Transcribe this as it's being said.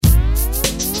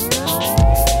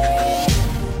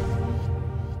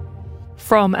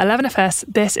From 11FS,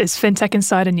 this is FinTech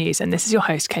Insider News, and this is your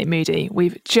host, Kate Moody.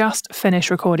 We've just finished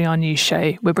recording our news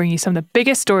show. We're bringing you some of the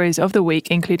biggest stories of the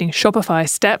week, including Shopify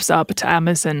steps up to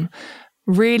Amazon.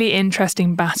 Really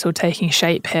interesting battle taking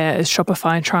shape here as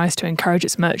Shopify tries to encourage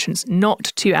its merchants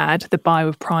not to add the Buy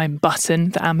with Prime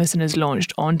button that Amazon has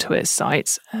launched onto its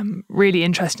sites. Really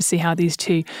interesting to see how these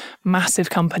two massive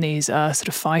companies are sort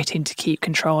of fighting to keep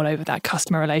control over that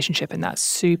customer relationship in that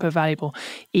super valuable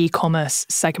e-commerce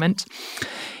segment.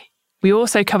 We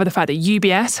also cover the fact that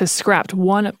UBS has scrapped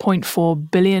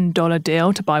 $1.4 billion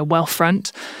deal to buy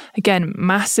Wealthfront. Again,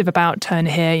 massive about turn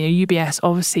here. UBS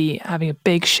obviously having a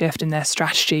big shift in their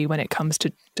strategy when it comes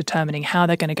to determining how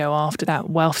they're going to go after that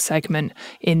wealth segment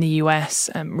in the US.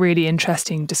 Really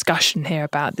interesting discussion here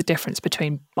about the difference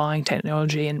between buying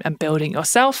technology and building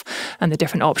yourself and the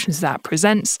different options that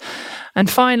presents. And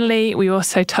finally, we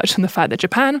also touched on the fact that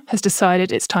Japan has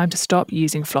decided it's time to stop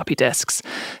using floppy disks.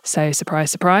 So surprise,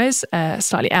 surprise,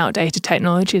 slightly outdated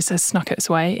technology has snuck its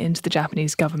way into the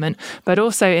Japanese government, but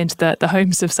also into the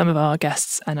homes of some of our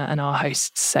guests and our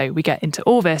hosts. So we get into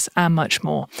all this and much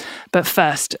more. But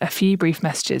first, a few brief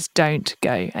messages. Don't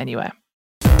go anywhere.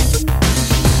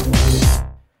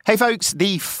 Hey folks,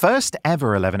 the first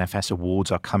ever 11FS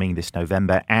Awards are coming this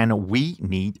November, and we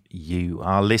need you,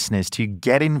 our listeners, to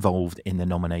get involved in the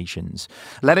nominations.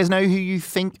 Let us know who you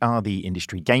think are the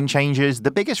industry game changers,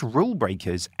 the biggest rule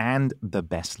breakers, and the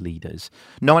best leaders.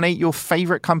 Nominate your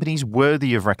favorite companies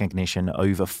worthy of recognition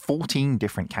over 14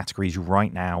 different categories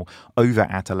right now over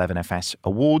at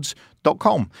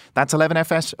 11fsawards.com. That's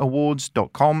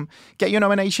 11fsawards.com. Get your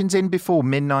nominations in before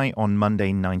midnight on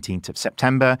Monday, 19th of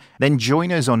September. Then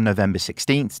join us on November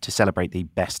 16th to celebrate the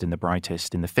best and the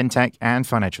brightest in the fintech and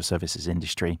financial services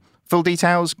industry. Full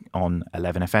details on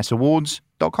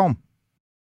 11fsawards.com.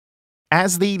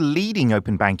 As the leading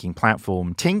open banking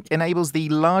platform, Tink enables the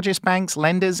largest banks,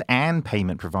 lenders, and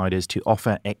payment providers to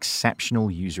offer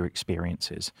exceptional user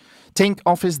experiences. Tink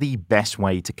offers the best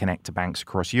way to connect to banks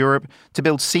across Europe to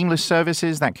build seamless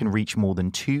services that can reach more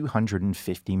than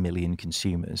 250 million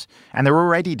consumers. And they're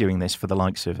already doing this for the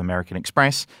likes of American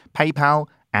Express, PayPal,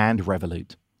 and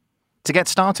Revolut. To get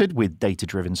started with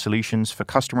data-driven solutions for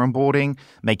customer onboarding,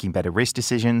 making better risk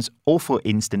decisions, or for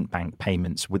instant bank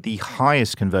payments with the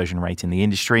highest conversion rate in the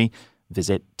industry,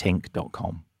 visit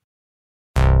tink.com.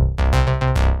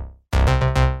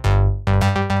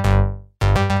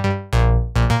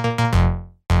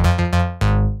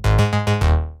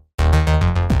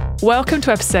 Welcome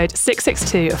to episode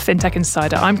 662 of FinTech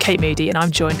Insider. I'm Kate Moody, and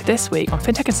I'm joined this week on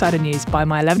FinTech Insider News by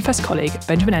my 11FS colleague,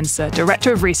 Benjamin Ensor,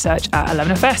 Director of Research at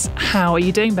 11FS. How are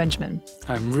you doing, Benjamin?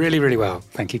 I'm really, really well.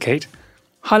 Thank you, Kate.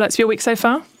 Highlights of your week so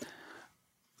far?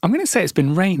 I'm going to say it's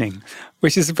been raining,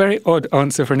 which is a very odd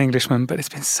answer for an Englishman, but it's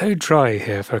been so dry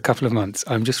here for a couple of months.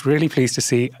 I'm just really pleased to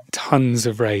see tons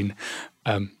of rain.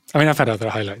 I've had other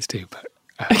highlights too, but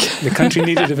the country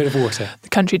needed a bit of water. The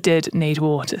country did need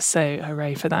water, so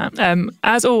hooray for that.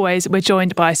 As always, we're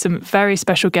joined by some very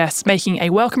special guests making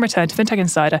a welcome return to FinTech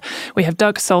Insider. We have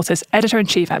Doug Soltis,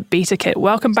 Editor-in-Chief at BetaKit.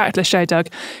 Welcome back to the show, Doug.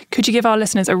 Could you give our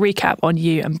listeners a recap on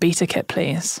you and BetaKit,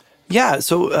 please? Yeah,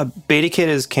 so BetaKit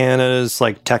is Canada's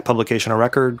tech publication of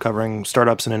record covering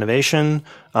startups and innovation,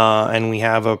 and we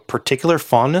have a particular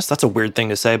fondness. That's a weird thing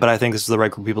to say, but I think this is the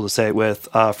right group of people to say it with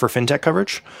for fintech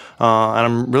coverage, and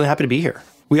I'm really happy to be here.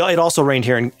 It also rained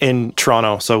here in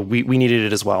Toronto, so we needed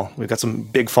it as well. We've got some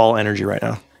big fall energy right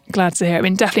now. Glad to hear.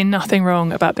 Definitely nothing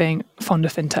wrong about being fond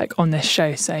of fintech on this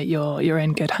show, so you're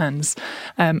in good hands.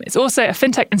 It's also a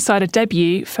FinTech Insider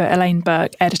debut for Elaine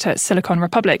Burke, editor at Silicon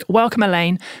Republic. Welcome,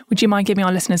 Elaine. Would you mind giving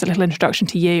our listeners a little introduction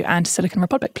to you and to Silicon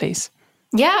Republic, please?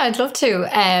 Yeah, I'd love to.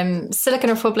 Silicon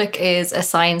Republic is a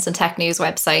science and tech news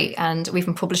website, and we've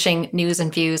been publishing news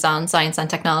and views on science and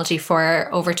technology for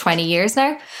over 20 years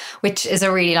now, which is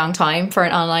a really long time for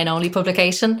an online-only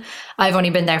publication. I've only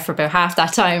been there for about half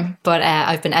that time, but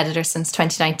I've been editor since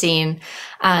 2019.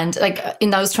 And in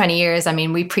those 20 years,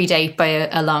 we predate by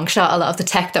a long shot a lot of the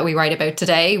tech that we write about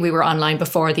today. We were online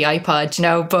before the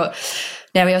iPod, but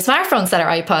now we have smartphones that are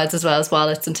iPods as well as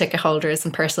wallets and ticket holders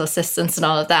and personal assistants and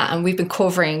all of that. And we've been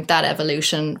covering that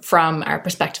evolution from our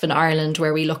perspective in Ireland,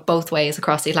 where we look both ways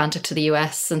across the Atlantic to the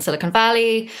US and Silicon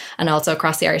Valley, and also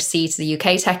across the Irish Sea to the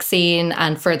UK tech scene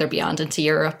and further beyond into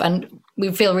Europe. And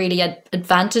we feel really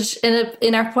advantaged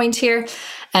in our point here,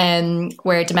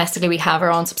 where domestically we have our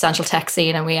own substantial tech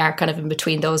scene and we are kind of in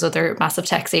between those other massive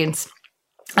tech scenes.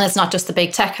 And it's not just the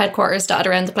big tech headquarters dotted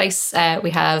around the place. We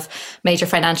have major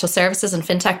financial services and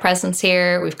fintech presence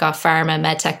here. We've got pharma,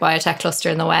 medtech, biotech cluster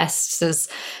in the West. There's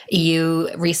EU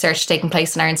research taking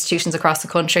place in our institutions across the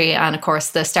country. And of course,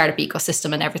 the startup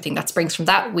ecosystem and everything that springs from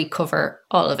that. We cover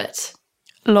all of it.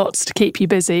 Lots to keep you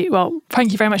busy. Well,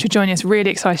 thank you very much for joining us. Really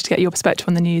excited to get your perspective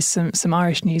on the news, some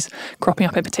Irish news cropping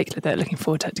up in particular that looking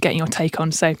forward to getting your take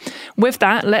on. So with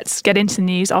that, let's get into the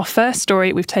news. Our first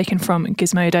story we've taken from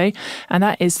Gizmodo, and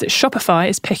that is that Shopify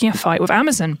is picking a fight with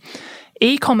Amazon.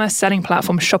 E-commerce selling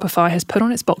platform Shopify has put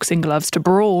on its boxing gloves to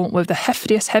brawl with the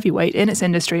heftiest heavyweight in its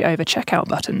industry over checkout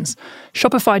buttons.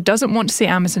 Shopify doesn't want to see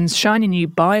Amazon's shiny new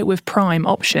Buy with Prime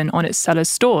option on its sellers'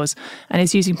 stores and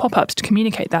is using pop-ups to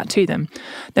communicate that to them.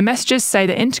 The messages say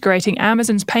that integrating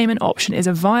Amazon's payment option is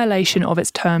a violation of its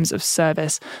terms of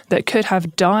service that could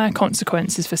have dire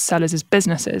consequences for sellers'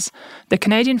 businesses. The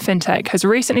Canadian fintech has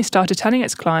recently started telling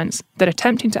its clients that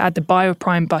attempting to add the Buy with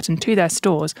Prime button to their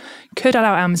stores could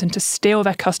allow Amazon to steal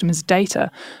their customers'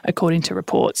 data, according to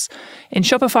reports. In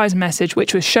Shopify's message,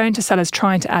 which was shown to sellers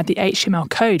trying to add the HTML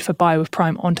code for Buy with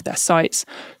Prime onto their sites,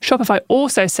 Shopify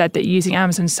also said that using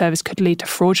Amazon's service could lead to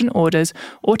fraudulent orders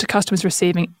or to customers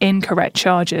receiving incorrect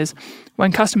charges.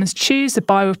 When customers choose the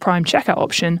Buy with Prime checkout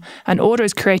option, an order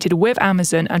is created with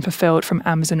Amazon and fulfilled from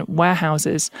Amazon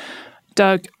warehouses.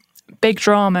 Doug, big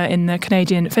drama in the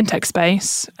Canadian fintech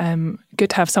space. Good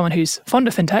to have someone who's fond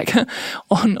of fintech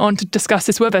on to discuss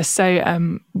this with us.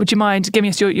 So would you mind giving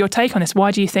us your take on this?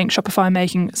 Why do you think Shopify are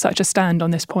making such a stand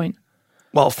on this point?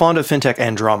 Well, fond of fintech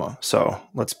and drama, so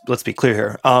let's be clear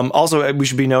here. Also, we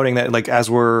should be noting that, like, as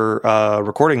we're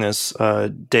recording this,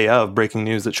 day of breaking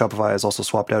news that Shopify has also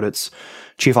swapped out its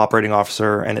chief operating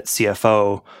officer and its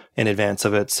CFO in advance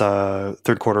of its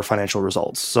third quarter financial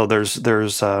results. So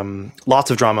there's lots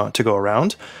of drama to go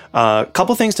around. A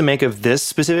couple things to make of this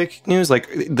specific news, like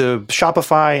the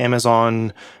Shopify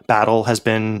Amazon battle has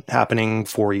been happening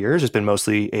for years. It's been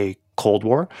mostly a Cold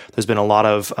War. There's been a lot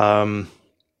of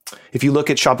if you look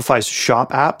at Shopify's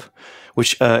Shop app,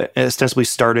 which ostensibly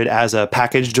started as a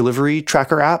package delivery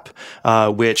tracker app,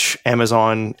 which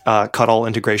Amazon cut all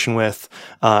integration with,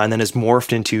 and then has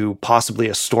morphed into possibly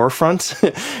a storefront,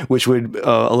 which would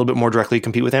a little bit more directly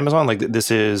compete with Amazon. Like,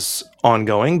 this is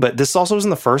ongoing, but this also isn't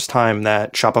the first time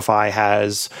that Shopify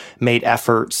has made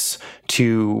efforts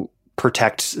to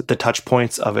protect the touch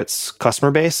points of its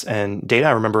customer base and data.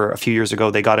 I remember a few years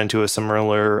ago, they got into a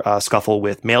similar scuffle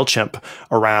with MailChimp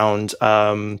around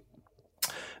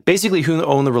basically who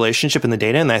owned the relationship in the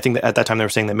data. And I think that at that time they were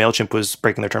saying that MailChimp was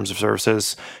breaking their terms of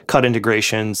services, cut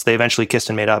integrations. They eventually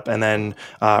kissed and made up. And then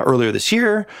earlier this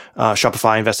year,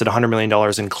 Shopify invested $100 million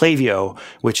in Klaviyo,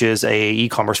 which is a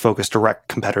e-commerce focused direct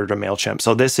competitor to MailChimp.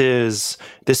 So this is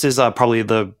probably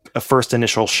the first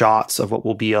initial shots of what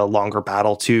will be a longer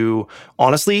battle to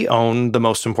honestly own the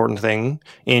most important thing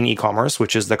in e-commerce,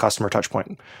 which is the customer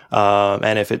touchpoint.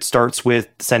 And if it starts with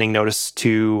sending notice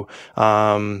to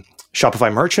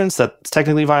Shopify merchants that's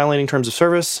technically violating terms of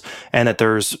service and that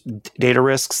there's data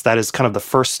risks, that is kind of the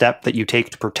first step that you take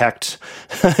to protect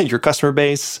your customer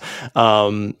base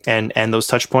and those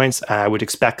touch points. I would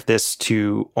expect this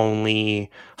to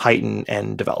only heighten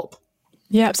and develop.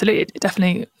 Yeah, absolutely. It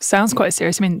definitely sounds quite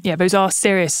serious. I mean, yeah, those are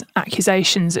serious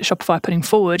accusations that Shopify are putting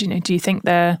forward. You know, do you think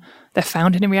they're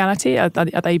founded in reality? Are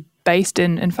they based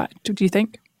in fact, do you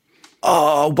think?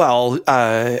 Well,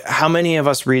 how many of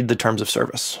us read the terms of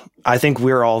service? I think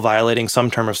we're all violating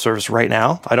some term of service right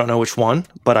now. I don't know which one,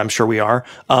 but I'm sure we are.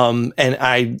 And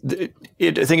I think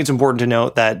it's important to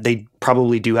note that they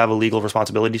probably do have a legal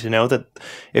responsibility to know that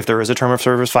if there is a term of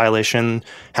service violation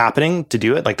happening, to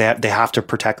do it. Like they have to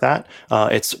protect that.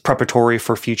 It's preparatory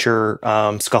for future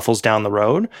scuffles down the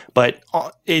road. But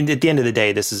at the end of the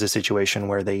day, this is a situation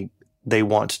where they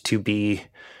want to be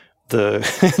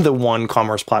the one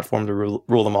commerce platform to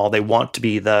rule them all. They want to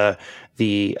be the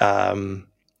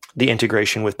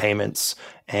integration with payments,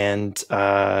 and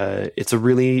it's a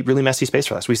really, really messy space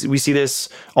for us. We see this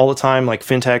all the time, like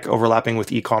fintech overlapping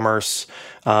with e-commerce.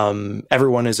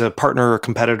 Everyone is a partner, a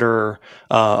competitor,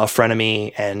 a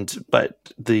frenemy,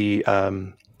 but the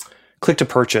click to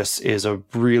purchase is a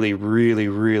really, really,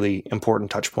 really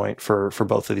important touch point for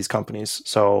both of these companies.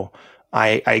 So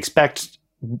I expect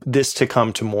this to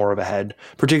come to more of a head,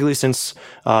 particularly since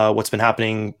what's been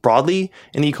happening broadly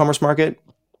in the e-commerce market.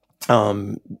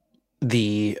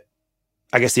 The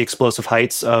explosive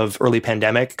heights of early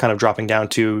pandemic kind of dropping down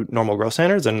to normal growth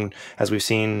standards. And as we've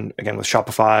seen again with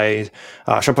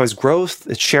Shopify's growth,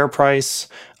 its share price,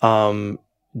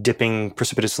 dipping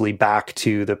precipitously back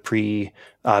to the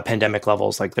pre-pandemic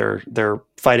levels. Like they're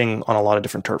fighting on a lot of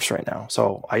different turfs right now.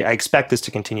 So I expect this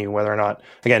to continue, whether or not,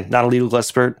 again, not a legal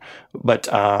expert, but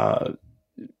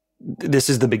this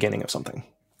is the beginning of something.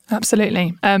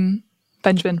 Absolutely.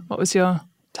 Benjamin, what was your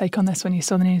take on this when you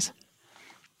saw the news?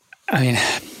 I mean,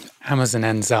 Amazon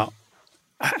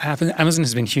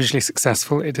has been hugely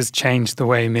successful. It has changed the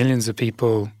way millions of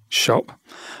people shop.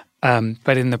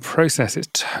 But in the process, it's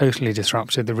totally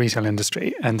disrupted the retail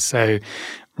industry. And so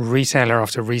retailer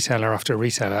after retailer after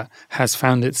retailer has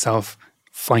found itself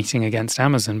fighting against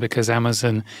Amazon because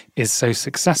Amazon is so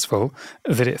successful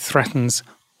that it threatens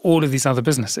all of these other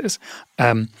businesses.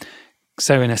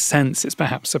 So in a sense, it's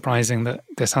perhaps surprising that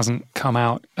this hasn't come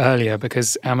out earlier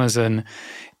because Amazon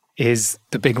is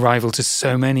the big rival to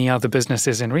so many other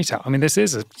businesses in retail. I mean, this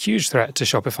is a huge threat to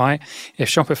Shopify. If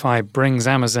Shopify brings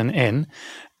Amazon in,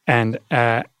 and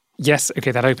yes,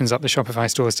 okay, that opens up the Shopify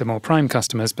stores to more Prime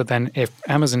customers, but then if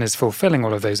Amazon is fulfilling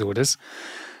all of those orders,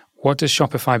 what does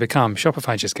Shopify become?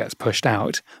 Shopify just gets pushed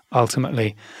out.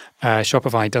 Ultimately,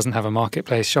 Shopify doesn't have a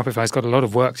marketplace. Shopify's got a lot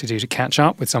of work to do to catch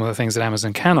up with some of the things that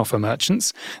Amazon can offer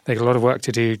merchants. They've got a lot of work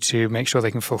to do to make sure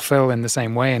they can fulfill in the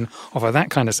same way and offer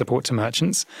that kind of support to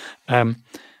merchants.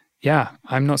 Yeah,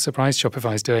 I'm not surprised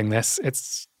Shopify's doing this.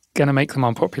 It's going to make them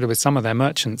unpopular with some of their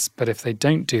merchants, but if they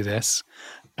don't do this,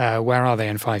 where are they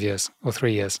in 5 years or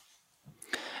 3 years?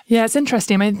 Yeah, it's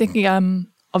interesting. I mean, thinking,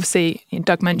 obviously,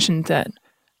 Doug mentioned that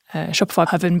Shopify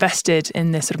have invested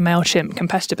in this sort of MailChimp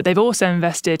competitor, but they've also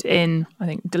invested in, I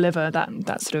think, Deliver,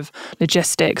 that sort of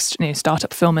logistics,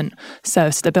 startup fulfillment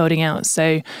service they're building out.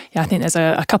 So, yeah, I think there's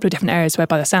a couple of different areas where,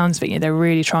 by the sounds of it, they're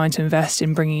really trying to invest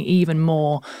in bringing even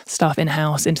more stuff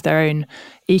in-house into their own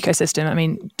ecosystem. I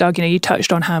mean, Doug, you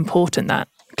touched on how important that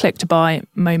click-to-buy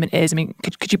moment is. I mean,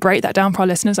 could you break that down for our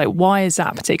listeners? Like, why is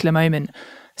that particular moment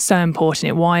so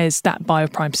important? Why is that buy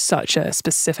of Prime such a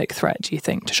specific threat, do you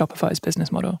think, to Shopify's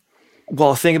business model?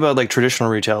 Well, think about like traditional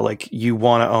retail, like you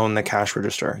want to own the cash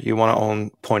register. You want to own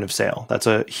point of sale. That's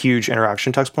a huge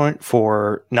interaction touch point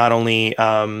for not only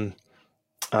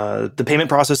the payment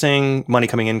processing, money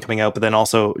coming in, coming out, but then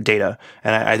also data.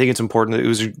 And I think it's important. It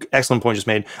was an excellent point just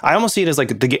made. I almost see it as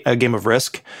like a game of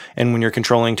Risk. And when you're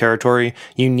controlling territory,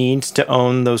 you need to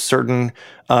own those certain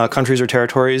countries or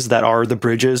territories that are the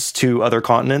bridges to other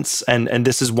continents. And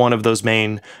this is one of those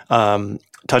main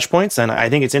touch points. And I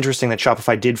think it's interesting that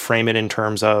Shopify did frame it in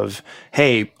terms of,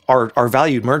 hey, our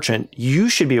valued merchant, you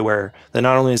should be aware that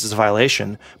not only is this a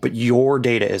violation, but your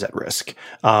data is at risk,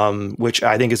 which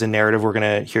I think is a narrative we're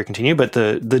going to hear continue. But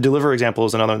the Deliver example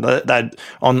is another that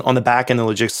on the back end, the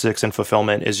logistics and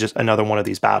fulfillment is just another one of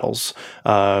these battles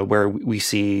where we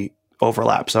see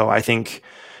overlap. So I think,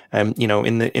 in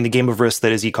the game of Risk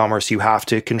that is e-commerce, you have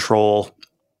to control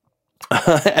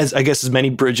as many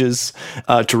bridges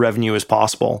to revenue as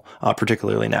possible,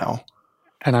 particularly now.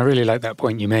 And I really like that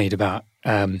point you made about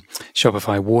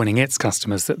Shopify warning its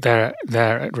customers that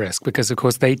they're at risk because, of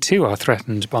course, they too are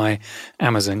threatened by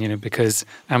Amazon. Because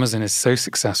Amazon is so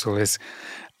successful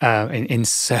in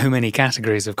so many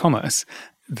categories of commerce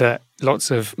that lots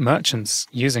of merchants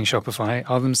using Shopify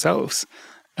are themselves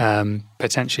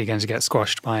potentially going to get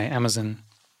squashed by Amazon.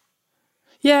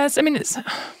 Yes, I mean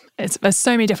there's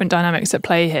so many different dynamics at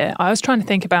play here. I was trying to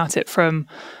think about it from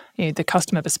the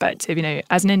customer perspective.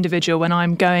 As an individual, when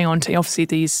I'm going on to obviously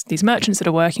these merchants that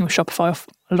are working with Shopify,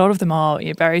 a lot of them are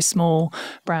very small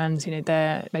brands.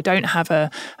 They don't have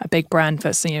a big brand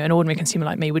that an ordinary consumer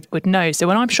like me would know. So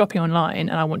when I'm shopping online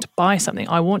and I want to buy something,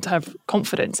 I want to have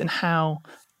confidence in how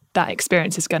that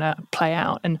experience is going to play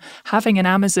out. And having an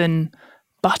Amazon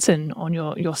button on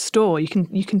your store, you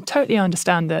can totally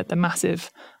understand the massive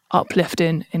uplift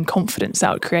in confidence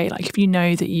that would create. Like if you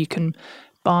know that you can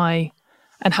buy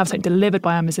and have something delivered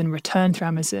by Amazon, returned through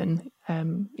Amazon,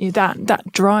 that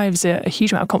drives a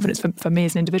huge amount of confidence for me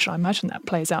as an individual. I imagine that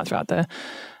plays out throughout the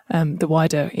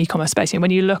wider e-commerce space. When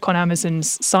you look on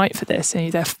Amazon's site for this,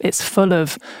 it's full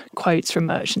of quotes from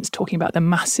merchants talking about the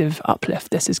massive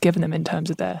uplift this has given them in terms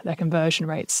of their conversion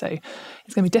rates. So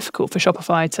it's going to be difficult for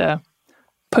Shopify to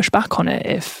push back on it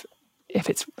if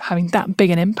it's having that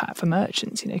big an impact for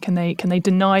merchants. Can they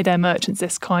deny their merchants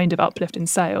this kind of uplift in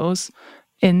sales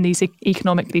in these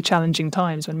economically challenging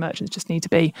times when merchants just need to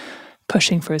be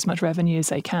pushing for as much revenue as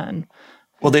they can?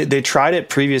 Well, they tried it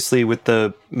previously with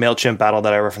the MailChimp battle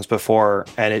that I referenced before,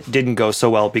 and it didn't go so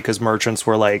well because merchants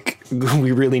were like,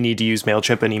 we really need to use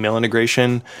MailChimp and email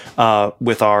integration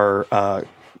with our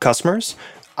customers.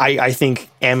 I think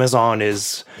Amazon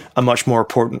is a much more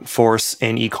important force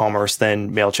in e-commerce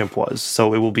than MailChimp was.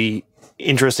 So it will be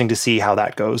interesting to see how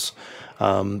that goes.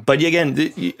 But again,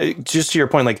 just to your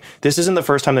point, like this isn't the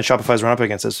first time that Shopify's run up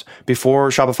against this. Before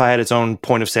Shopify had its own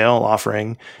point of sale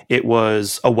offering, it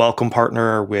was a welcome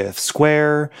partner with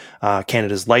Square,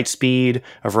 Canada's Lightspeed,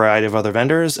 a variety of other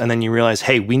vendors. And then you realize,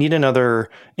 hey, we need another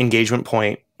engagement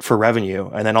point for revenue.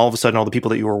 And then all of a sudden, all the people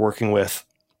that you were working with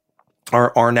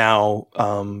are now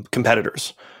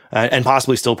competitors and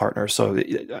possibly still partners. So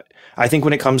I think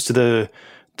when it comes to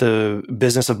the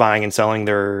business of buying and selling,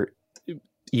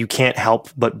 you can't help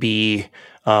but be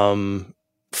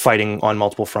fighting on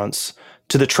multiple fronts.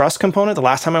 To the trust component, the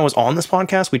last time I was on this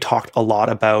podcast, we talked a lot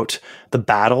about the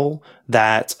battle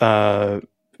that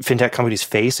fintech companies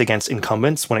face against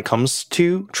incumbents when it comes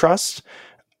to trust.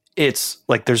 It's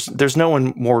like there's no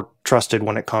one more trusted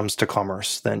when it comes to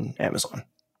commerce than Amazon.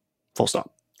 Full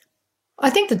stop. I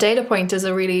think the data point is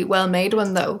a really well-made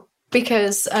one, though,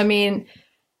 because, I mean,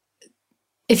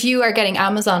 if you are getting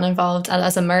Amazon involved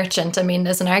as a merchant, I mean,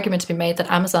 there's an argument to be made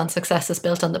that Amazon's success is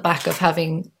built on the back of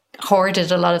having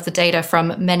hoarded a lot of the data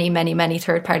from many, many, many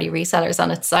third-party resellers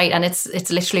on its site. And it's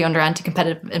literally under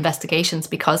anti-competitive investigations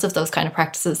because of those kind of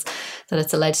practices that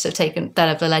have alleged to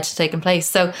have taken place.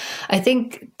 So I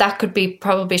think that could be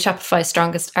probably Shopify's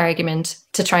strongest argument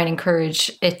to try and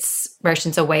encourage its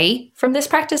merchants away from this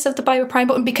practice of the buy with Prime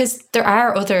button, because there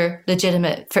are other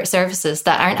legitimate services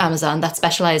that aren't Amazon that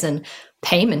specialize in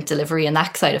payment delivery and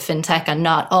that side of fintech, and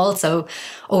not also,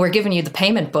 we're giving you the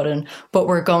payment button, but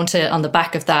we're going to, on the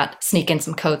back of that, sneak in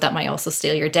some code that might also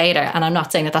steal your data. And I'm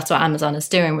not saying that that's what Amazon is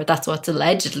doing, but that's what's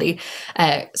allegedly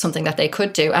something that they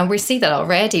could do. And we see that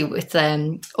already with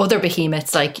other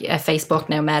behemoths like Facebook,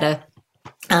 now Meta,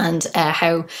 and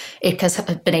how it has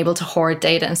been able to hoard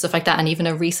data and stuff like that. And even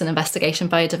a recent investigation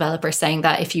by a developer saying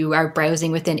that if you are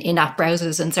browsing within in-app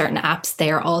browsers and certain apps,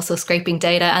 they are also scraping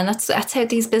data. And that's how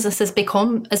these businesses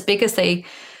become as big as they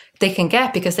can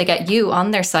get, because they get you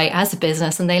on their site as a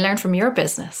business and they learn from your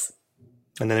business.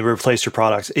 And then they replace your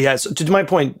products. Yeah, so to my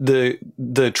point,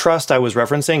 the trust I was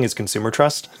referencing is consumer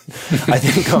trust. I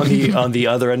think on the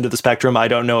other end of the spectrum, I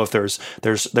don't know if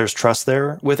there's trust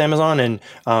there with Amazon. And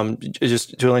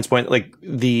just to Elaine's point, like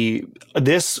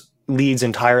this leads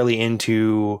entirely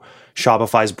into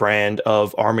Shopify's brand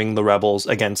of arming the rebels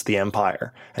against the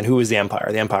empire. And who is the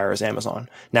empire? The empire is Amazon.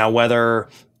 Now, whether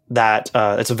that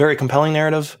it's a very compelling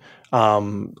narrative.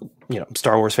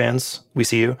 Star Wars fans, we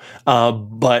see you.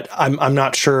 But I'm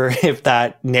not sure if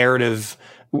that narrative,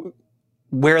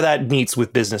 where that meets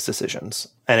with business decisions.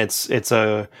 And it's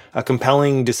a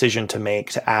compelling decision to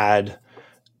make to add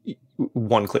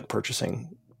one-click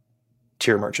purchasing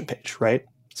to your merchant page, right?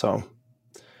 So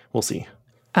we'll see.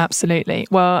 Absolutely.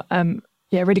 Well,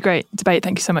 yeah, really great debate.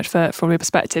 Thank you so much for all your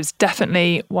perspectives.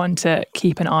 Definitely one to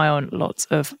keep an eye on. Lots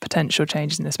of potential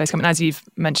changes in this space coming. As you've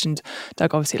mentioned,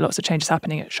 Doug, obviously lots of changes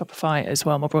happening at Shopify as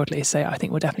well more broadly. So I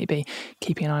think we'll definitely be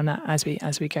keeping an eye on that as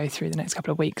we go through the next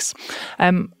couple of weeks.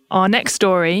 Our next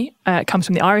story comes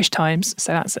from the Irish Times.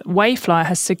 So that's Wayflyer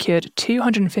has secured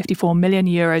 €254 million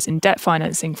in debt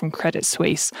financing from Credit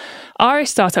Suisse.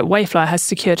 Irish startup Wayflyer has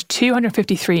secured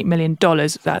 $253 million,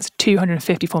 that's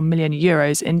 €254 million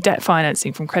in debt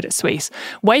financing from Credit Suisse.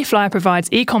 Wayflyer provides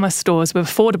e-commerce stores with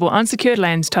affordable unsecured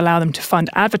loans to allow them to fund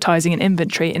advertising and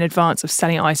inventory in advance of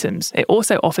selling items. It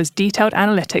also offers detailed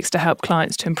analytics to help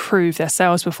clients to improve their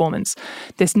sales performance.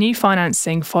 This new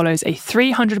financing follows a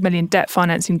 $300 million debt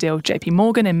financing deal with JP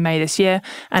Morgan in May this year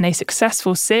and a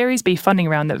successful Series B funding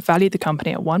round that valued the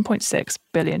company at $1.6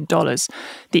 billion.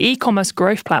 The e-commerce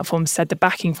growth platform said the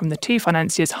backing from the two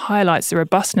financiers highlights the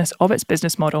robustness of its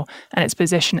business model and its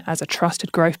position as a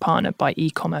trusted growth partner by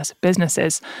e-commerce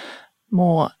businesses.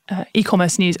 More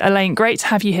e-commerce news. Elaine, great to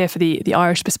have you here for the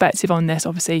Irish perspective on this.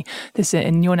 Obviously, this is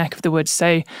in your neck of the woods.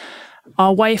 So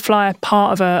are Wayflyer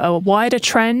part of a wider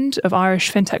trend of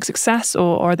Irish fintech success,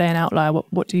 or are they an outlier?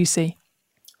 What do you see?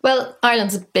 Well,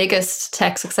 Ireland's biggest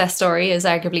tech success story is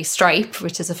arguably Stripe,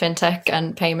 which is a fintech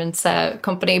and payments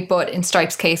company. But in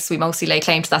Stripe's case, we mostly lay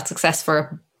claim to that success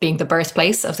for being the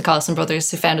birthplace of the Collison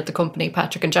brothers who founded the company,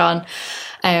 Patrick and John.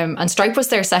 And Stripe was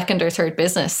their second or third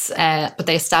business, but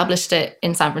they established it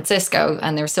in San Francisco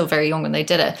and they were still very young when they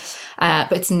did it.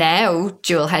 But it's now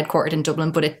dual headquartered in Dublin,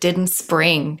 but it didn't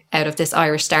spring out of this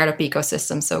Irish startup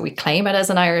ecosystem. So we claim it as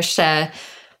an Irish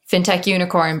fintech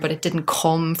unicorn, but it didn't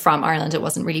come from Ireland. It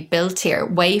wasn't really built here.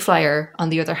 Wayflyer, on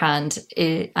the other hand,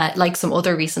 like some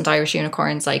other recent Irish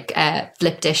unicorns like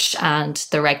Flipdish and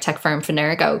the regtech firm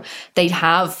Finergo, they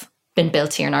have been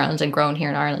built here in Ireland and grown here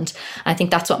in Ireland. I think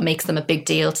that's what makes them a big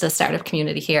deal to the startup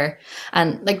community here.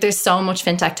 And there's so much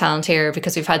fintech talent here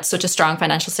because we've had such a strong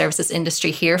financial services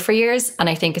industry here for years. And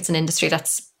I think it's an industry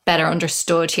that's better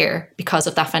understood here because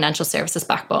of that financial services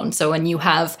backbone. So when you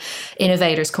have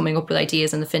innovators coming up with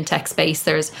ideas in the fintech space,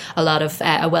 there's a lot of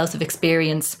a wealth of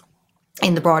experience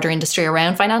in the broader industry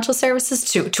around financial services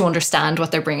to understand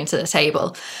what they're bringing to the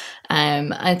table.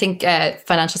 I think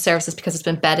financial services, because it's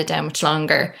been bedded down much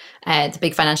longer, the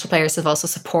big financial players have also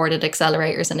supported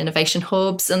accelerators and innovation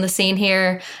hubs in the scene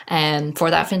here. For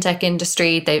that fintech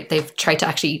industry, they've tried to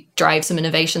actually drive some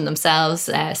innovation themselves,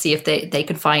 see if they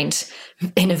can find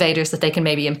innovators that they can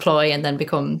maybe employ and then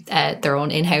become their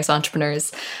own in-house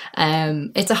entrepreneurs.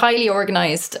 It's a highly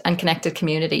organized and connected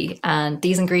community, and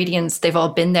these ingredients, they've all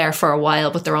been there for a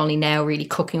while, but they're only now really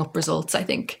cooking up results, I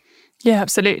think. Yeah,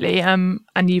 absolutely. And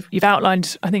you've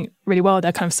outlined, I think, really well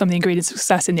there kind of some of the ingredients of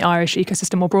success in the Irish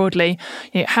ecosystem more broadly.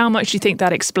 How much do you think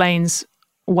that explains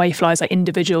Wayfly's like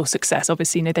individual success?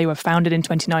 Obviously, they were founded in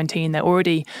 2019. They're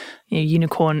already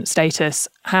unicorn status.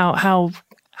 How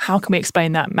can we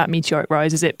explain that meteoric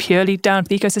rise? Is it purely down to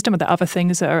the ecosystem, or are there other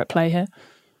things that are at play here?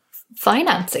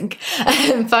 Financing.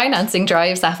 Financing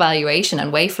drives that valuation,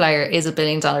 and Wayflyer is $1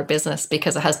 billion business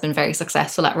because it has been very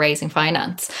successful at raising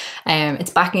finance.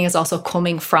 Its backing is also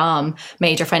coming from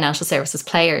major financial services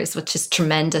players, which is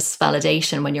tremendous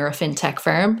validation when you're a fintech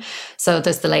firm. So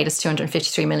there's the latest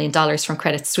 $253 million from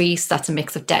Credit Suisse. That's a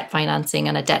mix of debt financing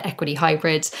and a debt equity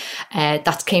hybrid.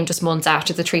 That came just months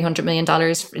after the $300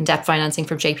 million in debt financing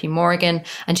from JP Morgan.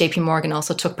 And JP Morgan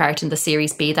also took part in the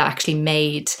Series B that actually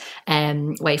made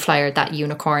Wayflyer that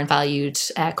unicorn valued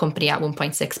company at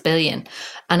 1.6 billion.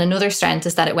 And another strength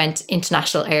is that it went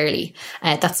international early.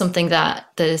 That's something that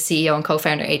the CEO and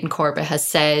co-founder Aidan Corbett has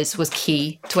said was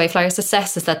key to Wayflyer's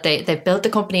success, is that they built the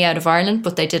company out of Ireland,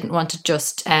 but they didn't want to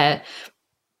just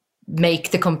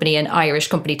make the company an Irish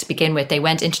company to begin with. They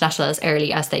went international as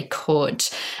early as they could.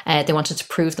 They wanted to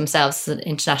prove themselves as an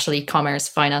international e-commerce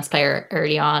finance player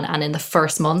early on. And in the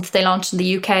first month, they launched in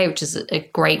the UK, which is a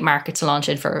great market to launch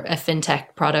in for a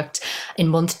fintech product. In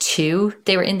month 2,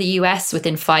 they were in the US.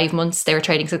 Within 5 months, they were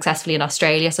trading successfully in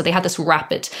Australia. So they had this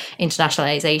rapid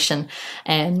internationalization.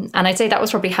 And I'd say that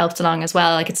was probably helped along as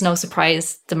well. Like, it's no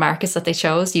surprise the markets that they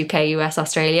chose, UK, US,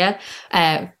 Australia,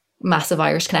 massive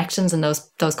Irish connections in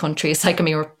those countries. Like, I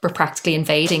mean, we're practically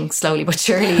invading slowly but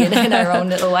surely in our own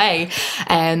little way.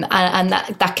 And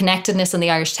that connectedness in the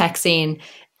Irish tech scene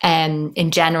in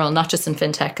general, not just in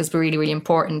fintech, is really, really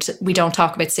important. We don't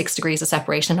talk about 6 degrees of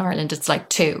separation in Ireland. It's like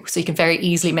 2. So you can very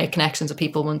easily make connections with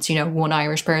people once you know one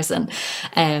Irish person.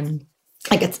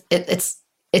 Like it's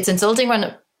insulting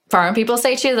when foreign people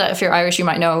say to you that if you're Irish, you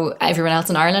might know everyone else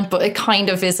in Ireland, but it kind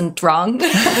of isn't wrong.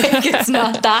 Like, it's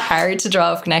not that hard to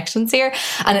draw up connections here.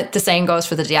 And the same goes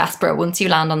for the diaspora. Once you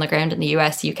land on the ground in the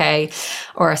US, UK,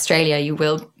 or Australia, you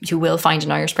will find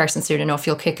an Irish person soon enough.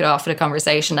 You'll kick it off with a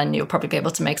conversation, and you'll probably be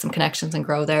able to make some connections and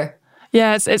grow there.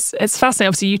 Yeah, it's fascinating.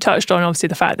 Obviously, you touched on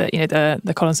the fact that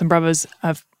the Collinson brothers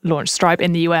have launched Stripe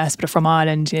in the US, but are from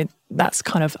Ireland. That's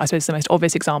kind of, I suppose, the most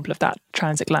obvious example of that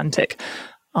transatlantic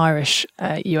Irish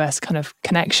US kind of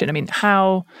connection. I mean,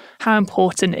 how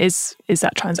important is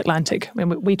that transatlantic? I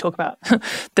mean, we talk about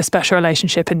the special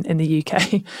relationship in the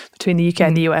UK between the UK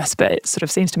and the US, but it sort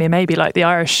of seems to me maybe like the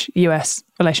Irish US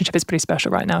relationship is pretty special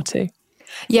right now too.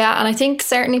 Yeah, and I think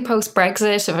certainly post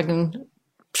Brexit, if I can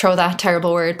throw that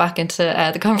terrible word back into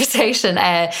the conversation,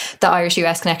 the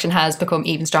Irish-US connection has become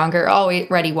even stronger.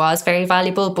 Already was very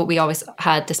valuable, but we always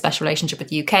had this special relationship with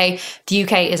the UK. The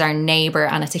UK is our neighbour,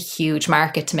 and it's a huge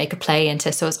market to make a play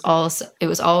into. So it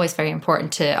was always very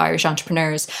important to Irish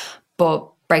entrepreneurs.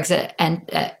 But Brexit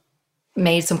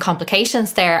made some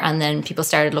complications there, and then people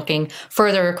started looking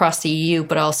further across the EU,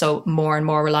 but also more and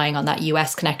more relying on that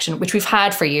US connection, which we've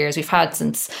had for years. We've had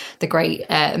since the great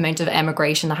amount of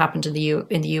emigration that happened in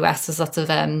the US. There's lots of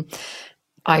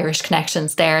Irish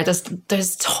connections there.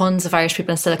 There's tons of Irish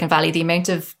people in Silicon Valley. The amount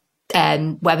of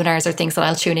webinars or things that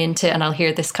I'll tune into, and I'll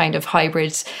hear this kind of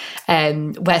hybrid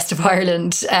West of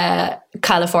Ireland,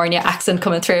 California accent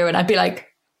coming through, and I'd be like,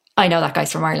 I know that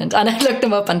guy's from Ireland. And I looked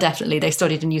them up, and definitely they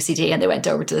studied in UCD and they went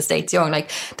over to the States young. Like,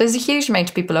 there's a huge amount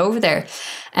of people over there.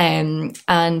 And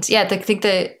yeah, I think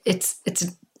that it's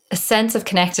a sense of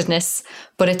connectedness,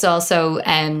 but it's also,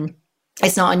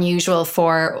 it's not unusual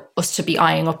for us to be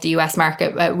eyeing up the US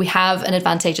market. We have an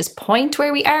advantageous point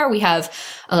where we are. We have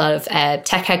a lot of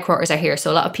tech headquarters are here.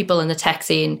 So a lot of people in the tech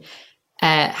scene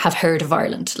have heard of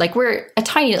Ireland. Like, we're a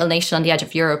tiny little nation on the edge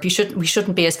of Europe. We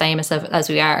shouldn't be as famous as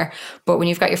we are. But when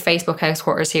you've got your Facebook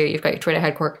headquarters here, you've got your Twitter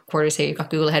headquarters here, you've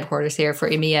got Google headquarters here for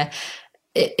EMEA,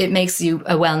 it makes you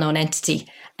a well-known entity.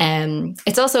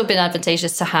 It's also been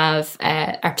advantageous to have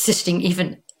our positioning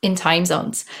even in time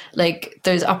zones. Like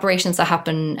there's operations that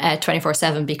happen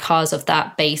 24/7 because of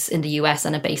that base in the US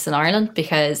and a base in Ireland,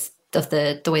 because of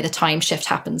the way the time shift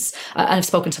happens. And I've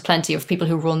spoken to plenty of people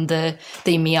who run the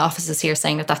EMEA offices here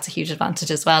saying that that's a huge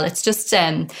advantage as well. It's just,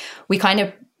 we kind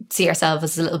of see ourselves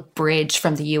as a little bridge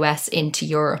from the US into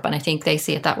Europe. And I think they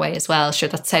see it that way as well. Sure,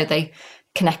 that's how they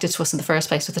connected to us in the first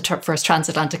place with the first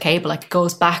transatlantic cable. Like it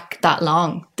goes back that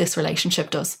long, this relationship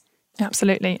does.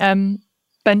 Absolutely.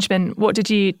 Benjamin, what did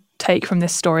you take from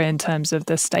this story in terms of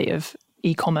the state of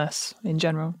e-commerce in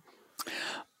general?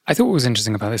 I thought what was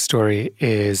interesting about this story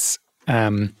is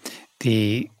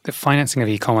the financing of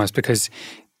e-commerce, because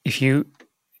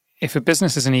if a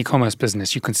business is an e-commerce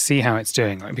business, you can see how it's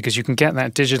doing, right? Because you can get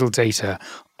that digital data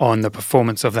on the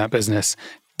performance of that business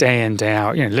day in, day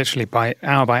out, literally by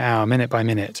hour, minute by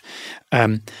minute.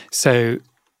 So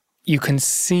you can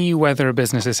see whether a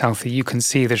business is healthy. You can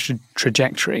see the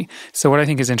trajectory. So what I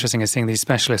think is interesting is seeing these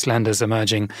specialist lenders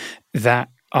emerging that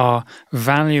are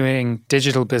valuing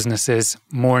digital businesses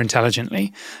more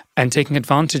intelligently and taking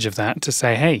advantage of that to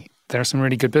say, hey, there are some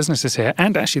really good businesses here,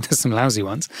 and actually there's some lousy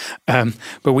ones,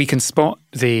 but we can spot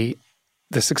the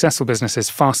successful businesses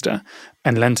faster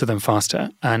and lend to them faster.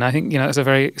 And I think, it's a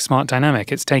very smart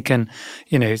dynamic. It's taken,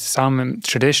 some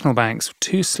traditional banks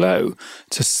too slow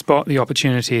to spot the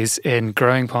opportunities in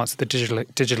growing parts of the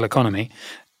digital economy.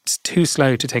 It's too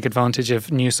slow to take advantage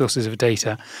of new sources of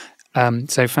data.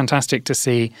 So fantastic to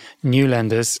see new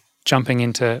lenders jumping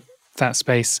into that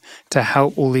space to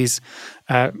help all these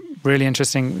really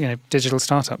interesting, digital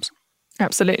startups.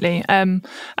 Absolutely. And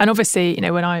obviously,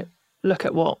 when I look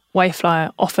at what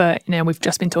Wayflyer offer, we've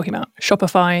just been talking about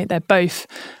Shopify. They're both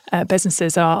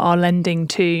businesses are lending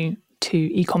to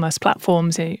e-commerce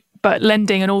platforms, but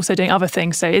lending and also doing other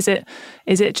things. So is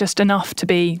it just enough to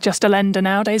be just a lender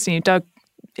nowadays? Doug,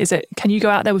 can you go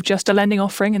out there with just a lending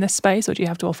offering in this space, or do you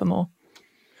have to offer more?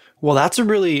 Well, that's a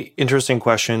really interesting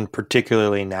question,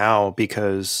 particularly now,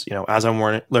 because, as I'm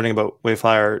learning about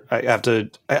Wayflyer,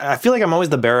 I feel like I'm always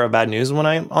the bearer of bad news when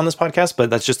I'm on this podcast,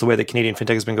 but that's just the way that Canadian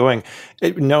fintech has been going.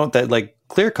 Note that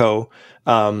Clearco,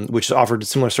 which offered a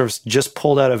similar service, just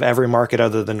pulled out of every market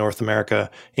other than North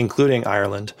America, including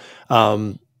Ireland.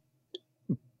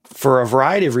 For a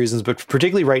variety of reasons, but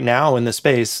particularly right now in this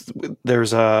space, there's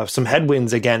some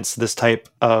headwinds against this type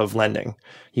of lending.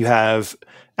 You have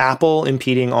Apple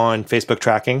impeding on Facebook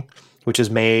tracking, which has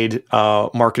made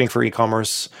marketing for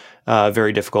e-commerce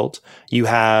very difficult. You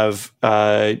have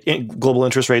global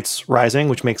interest rates rising,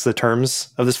 which makes the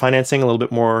terms of this financing a little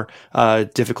bit more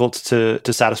difficult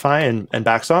to satisfy and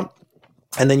backstop.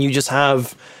 And then you just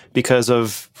have, because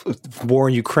of war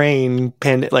in Ukraine,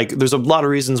 there's a lot of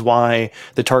reasons why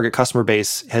the target customer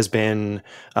base has been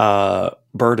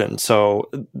burdened. So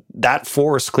that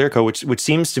forced Clearco, which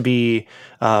seems to be,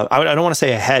 I don't want to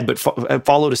say ahead, but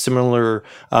followed a similar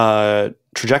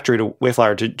trajectory to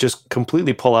Wayflyer, to just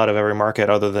completely pull out of every market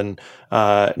other than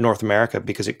North America,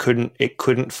 because it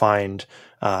couldn't find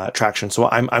traction. So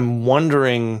I'm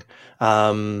wondering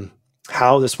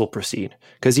how this will proceed.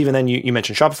 Because even then, you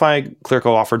mentioned Shopify. Clearco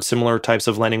offered similar types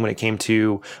of lending when it came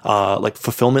to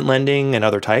fulfillment lending and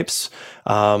other types.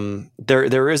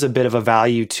 There is a bit of a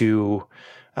value to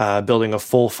building a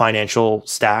full financial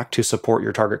stack to support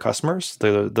your target customers.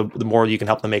 The more you can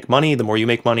help them make money, the more you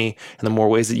make money, and the more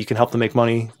ways that you can help them make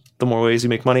money, the more ways you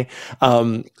make money.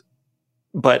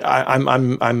 But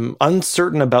I'm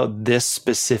uncertain about this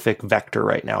specific vector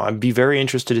right now. I'd be very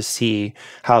interested to see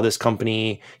how this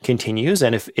company continues,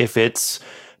 and if its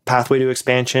pathway to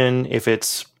expansion, if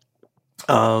its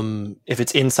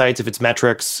insights, if its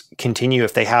metrics continue,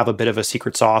 if they have a bit of a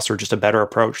secret sauce or just a better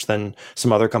approach than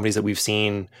some other companies that we've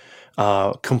seen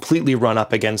completely run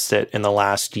up against it in the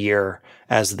last year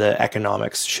as the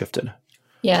economics shifted.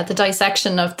 Yeah, the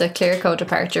dissection of the Clearco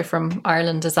departure from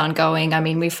Ireland is ongoing. I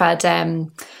mean, we've had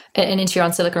an interview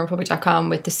on SiliconRepublic.com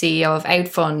with the CEO of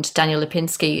Outfund, Daniel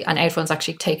Lipinski, and Outfund's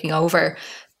actually taking over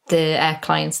the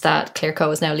clients that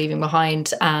Clearco is now leaving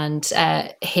behind. And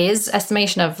his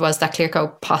estimation was that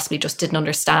Clearco possibly just didn't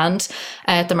understand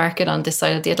the market on this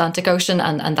side of the Atlantic Ocean,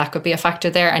 and that could be a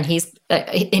factor there. And he's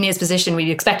in his position,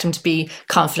 we'd expect him to be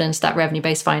confident that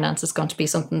revenue-based finance is going to be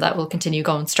something that will continue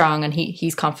going strong, and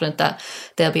he's confident that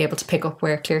they'll be able to pick up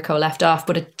where Clearco left off.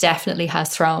 But it definitely has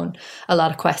thrown a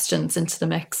lot of questions into the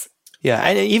mix. Yeah,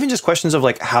 and even just questions of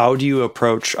how do you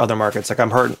approach other markets? I'm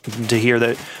heard to hear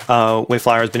that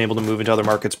Wayflyer has been able to move into other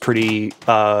markets pretty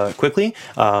quickly.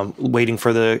 Waiting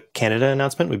for the Canada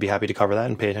announcement, we'd be happy to cover that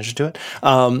and pay attention to it.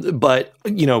 But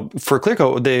for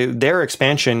Clearco, their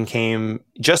expansion came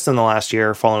just in the last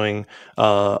year following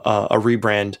a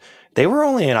rebrand. they were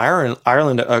only in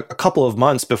Ireland a couple of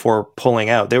months before pulling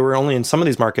out. They were only in some of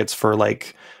these markets for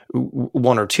like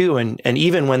 1 or 2. And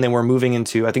even when they were moving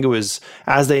into, I think it was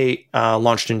as they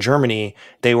launched in Germany,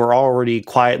 they were already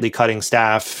quietly cutting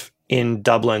staff in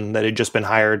Dublin that had just been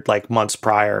hired like months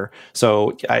prior.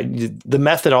 So the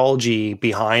methodology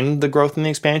behind the growth and the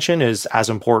expansion is as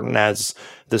important as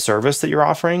the service that you're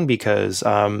offering, because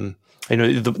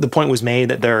the point was made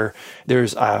that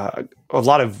there's a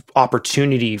lot of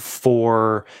opportunity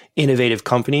for innovative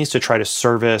companies to try to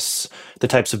service the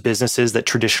types of businesses that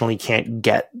traditionally can't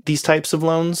get these types of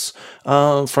loans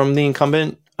from the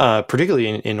incumbent, particularly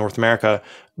in North America.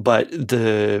 But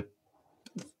the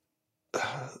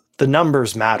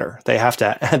numbers matter. They have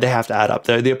to add up.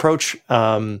 The approach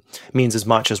means as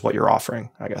much as what you're offering,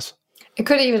 I guess. It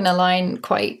could even align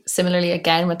quite similarly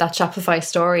again with that Shopify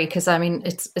story, because I mean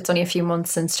it's only a few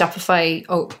months since Shopify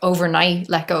overnight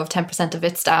let go of 10% of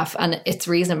its staff, and its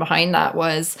reason behind that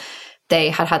was they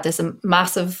had this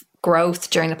massive growth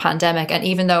during the pandemic. And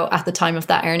even though at the time of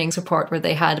that earnings report where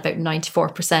they had about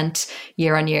 94%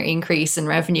 year-on-year increase in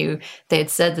revenue, they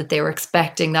had said that they were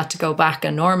expecting that to go back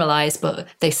and normalize, but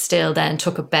they still then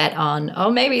took a bet on,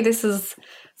 maybe this is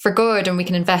for good and we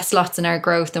can invest lots in our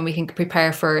growth and we can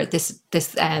prepare for this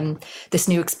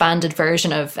new expanded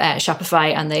version of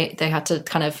Shopify. And they had to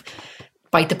kind of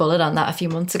bite the bullet on that a few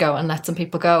months ago and let some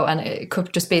people go. And it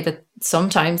could just be that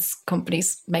sometimes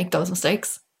companies make those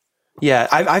mistakes. Yeah,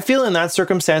 I feel in that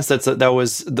circumstance that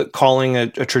was calling a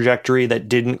trajectory that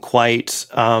didn't quite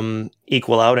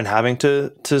equal out and having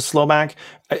to slow back.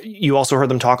 You also heard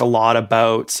them talk a lot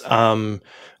about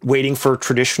waiting for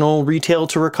traditional retail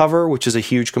to recover, which is a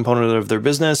huge component of their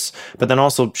business. But then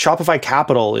also Shopify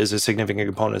Capital is a significant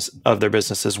component of their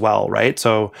business as well, right?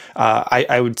 So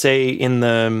I would say in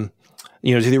the,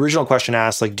 to the original question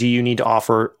asked, like, do you need to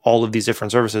offer all of these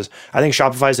different services? I think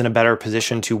Shopify is in a better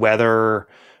position to weather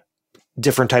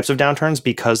different types of downturns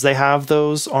because they have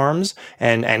those arms,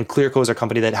 and Clearco is a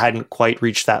company that hadn't quite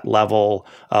reached that level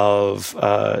of,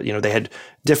 they had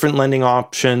different lending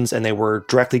options and they were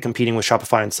directly competing with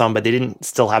Shopify in some, but they didn't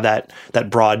still have that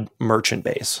broad merchant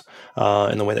base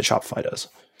in the way that Shopify does.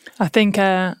 I think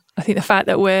the fact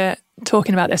that we're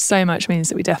talking about this so much means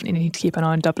that we definitely need to keep an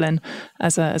eye on Dublin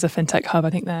as a fintech hub. I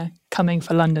think they're coming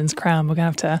for London's crown. We're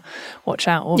going to have to watch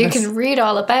out. You can read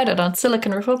all about it on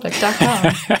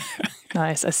siliconrepublic.com.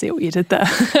 Nice. I see what you did there.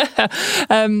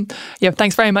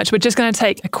 Thanks very much. We're just going to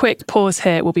take a quick pause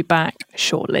here. We'll be back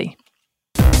shortly.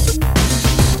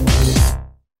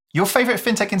 Your favourite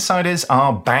FinTech Insiders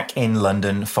are back in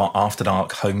London for After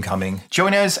Dark Homecoming.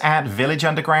 Join us at Village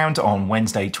Underground on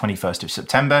Wednesday, 21st of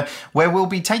September, where we'll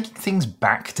be taking things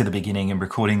back to the beginning and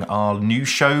recording our new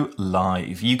show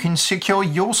live. You can secure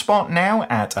your spot now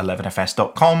at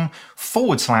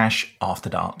 11fs.com/After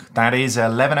Dark. That is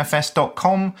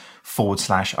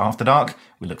 11fs.com/After Dark.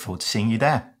 We look forward to seeing you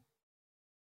there.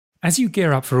 As you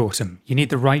gear up for autumn, you need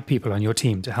the right people on your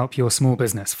team to help your small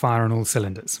business fire on all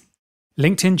cylinders.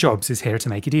 LinkedIn Jobs is here to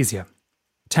make it easier.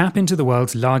 Tap into the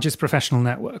world's largest professional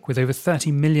network with over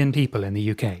 30 million people in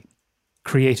the UK.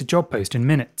 Create a job post in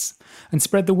minutes and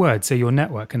spread the word so your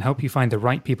network can help you find the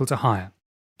right people to hire.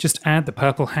 Just add the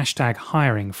purple hashtag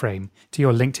hiring frame to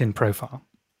your LinkedIn profile.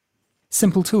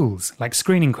 Simple tools like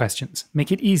screening questions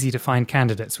make it easy to find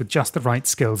candidates with just the right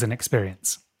skills and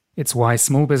experience. It's why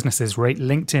small businesses rate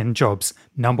LinkedIn Jobs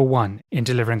 #1 in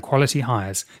delivering quality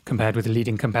hires compared with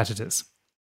leading competitors.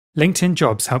 LinkedIn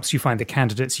Jobs helps you find the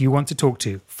candidates you want to talk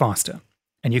to faster,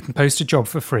 and you can post a job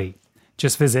for free.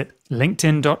 Just visit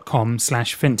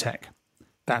linkedin.com/fintech.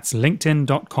 That's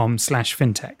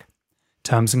linkedin.com/fintech.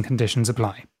 Terms and conditions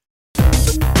apply.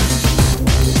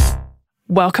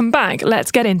 Welcome back.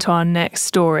 Let's get into our next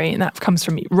story, and that comes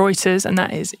from Reuters, and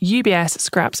that is UBS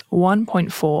scraps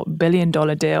 $1.4 billion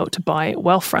deal to buy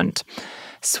Wealthfront.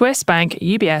 Swiss bank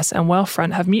UBS and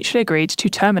Wealthfront have mutually agreed to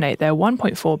terminate their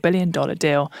 $1.4 billion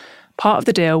deal. Part of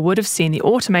the deal would have seen the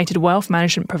automated wealth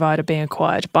management provider being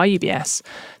acquired by UBS.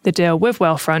 The deal with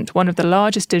Wealthfront, one of the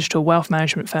largest digital wealth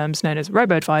management firms known as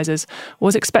robo-advisors,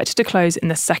 was expected to close in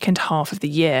the second half of the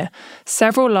year.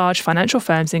 Several large financial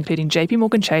firms, including JP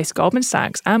Morgan Chase, Goldman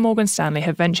Sachs, and Morgan Stanley,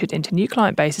 have ventured into new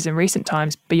client bases in recent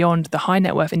times beyond the high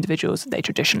net worth individuals they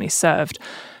traditionally served.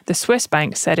 The Swiss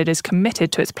bank said it is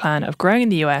committed to its plan of growing in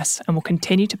the US and will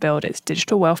continue to build its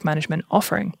digital wealth management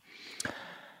offering.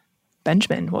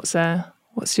 Benjamin, what's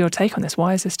your take on this?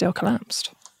 Why has this deal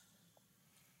collapsed?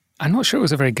 I'm not sure it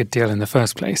was a very good deal in the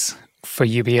first place for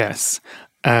UBS.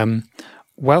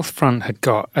 Wealthfront had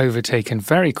got overtaken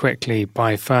very quickly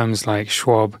by firms like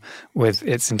Schwab with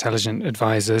its intelligent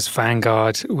advisors,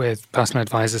 Vanguard with personal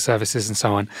advisor services and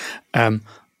so on.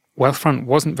 Wealthfront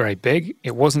wasn't very big,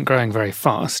 it wasn't growing very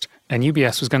fast, and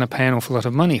UBS was going to pay an awful lot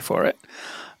of money for it.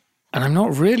 And I'm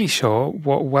not really sure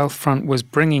what Wealthfront was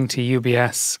bringing to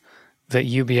UBS that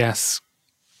UBS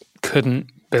couldn't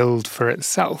build for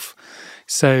itself.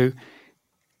 So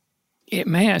it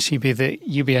may actually be that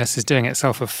UBS is doing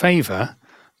itself a favor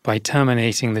by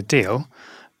terminating the deal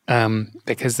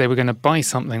because they were going to buy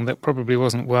something that probably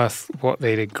wasn't worth what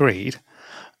they'd agreed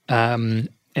in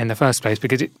the first place,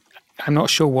 because I'm not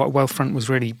sure what Wealthfront was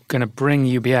really going to bring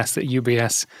UBS that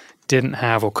UBS didn't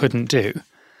have or couldn't do.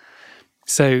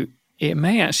 So it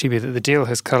may actually be that the deal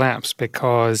has collapsed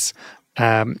because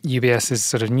UBS's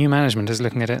sort of new management is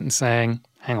looking at it and saying,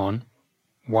 hang on,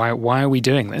 why are we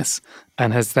doing this?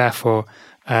 And has therefore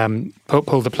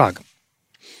pulled the plug.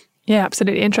 Yeah,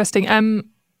 absolutely interesting.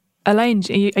 Elaine,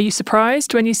 are you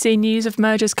surprised when you see news of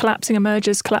mergers collapsing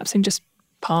just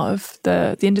part of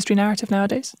the industry narrative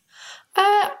nowadays?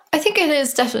 I think it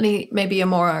is definitely maybe a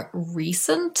more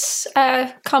recent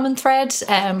common thread,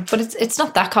 but it's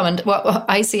not that common. What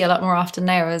I see a lot more often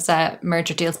now is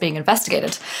merger deals being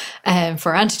investigated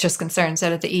for antitrust concerns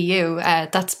out of the EU.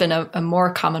 That's been a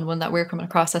more common one that we're coming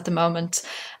across at the moment.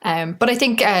 But I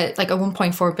think like a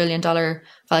 $1.4 billion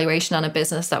valuation on a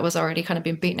business that was already kind of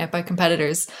been beaten out by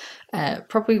competitors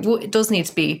probably does need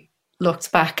to be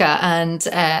looked back at, and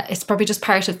it's probably just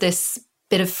part of this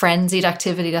bit of frenzied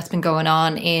activity that's been going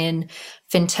on in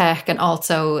fintech and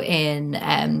also in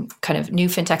kind of new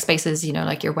fintech spaces, you know,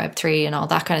 like your Web3 and all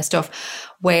that kind of stuff,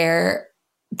 where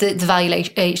the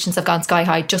valuations have gone sky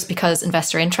high just because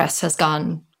investor interest has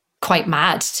gone quite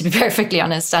mad, to be perfectly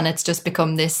honest. And it's just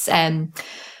become this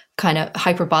kind of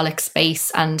hyperbolic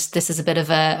space. And this is a bit of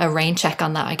a rain check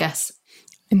on that, I guess.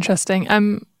 Interesting.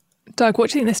 Doug, what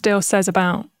do you think this deal says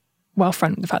about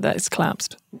Wealthfront, the fact that it's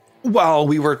collapsed? Well,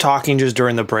 we were talking just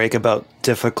during the break about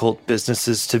difficult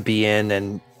businesses to be in,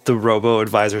 and the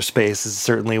robo-advisor space is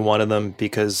certainly one of them,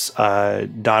 because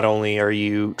not only are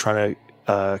you trying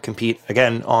to compete,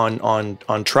 again,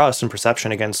 on trust and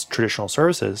perception against traditional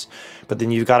services, but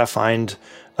then you've got to find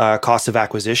cost of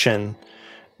acquisition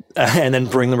and then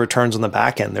bring the returns on the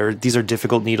back end. These are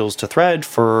difficult needles to thread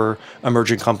for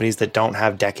emerging companies that don't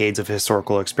have decades of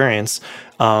historical experience.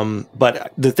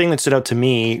 But the thing that stood out to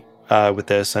me with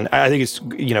this, and I think it's,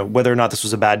 you know, whether or not this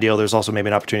was a bad deal, there's also maybe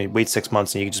an opportunity to wait 6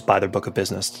 months and you can just buy their book of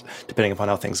business, depending upon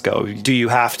how things go. Do you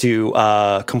have to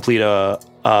complete a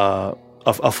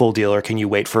full deal, or can you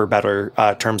wait for better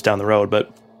terms down the road?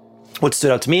 But what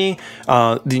stood out to me,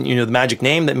 the magic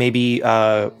name that maybe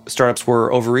startups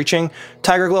were overreaching,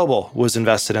 Tiger Global was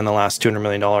invested in the last $200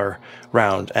 million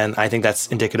round. And I think that's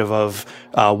indicative of,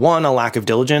 one, a lack of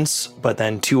diligence, but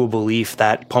then two, a belief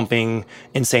that pumping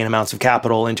insane amounts of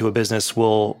capital into a business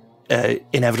will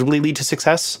inevitably lead to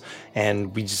success.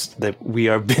 And we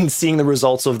have been seeing the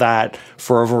results of that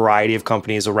for a variety of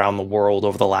companies around the world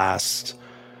over the last,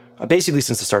 basically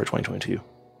since the start of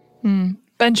 2022.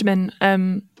 Benjamin,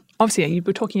 obviously, you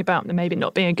were talking about maybe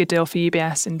not being a good deal for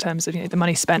UBS in terms of, you know, the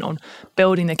money spent on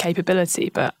building the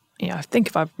capability. But, you know, I think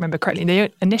if I remember correctly,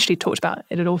 they initially talked about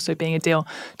it also being a deal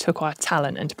to acquire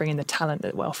talent and to bring in the talent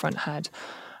that Wealthfront had.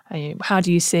 How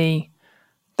do you see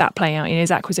that playing out?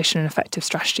 Is acquisition an effective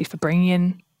strategy for bringing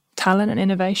in talent and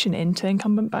innovation into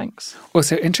incumbent banks? Well,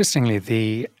 so interestingly,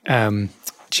 the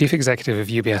chief executive of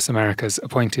UBS Americas,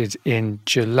 appointed in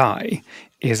July,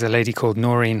 is a lady called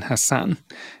Noreen Hassan.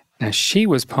 Now, she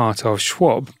was part of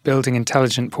Schwab building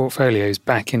intelligent portfolios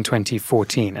back in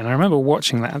 2014. And I remember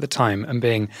watching that at the time and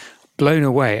being blown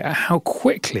away at how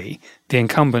quickly the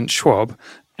incumbent Schwab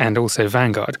and also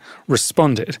Vanguard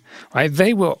responded. Right?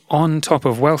 They were on top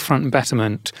of Wealthfront and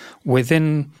Betterment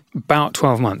within about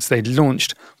 12 months. They'd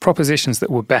launched propositions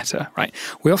that were better. Right?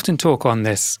 We often talk on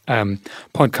this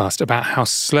podcast about how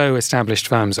slow established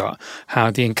firms are,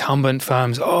 how the incumbent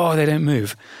firms, they don't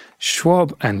move.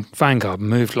 Schwab and Vanguard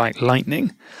moved like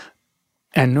lightning.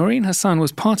 And Noreen Hassan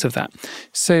was part of that.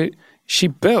 So she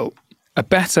built a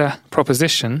better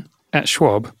proposition at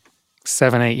Schwab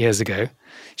 7-8 years ago.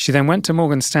 She then went to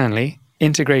Morgan Stanley,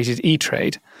 integrated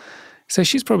E-Trade. So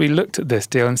she's probably looked at this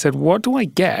deal and said, what do I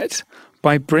get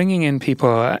by bringing in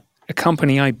people at a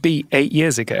company I beat 8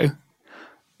 years ago?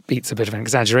 Beat's a bit of an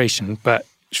exaggeration, but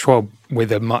Schwab,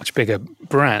 with a much bigger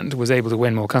brand, was able to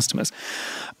win more customers.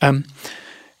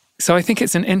 So I think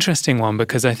it's an interesting one,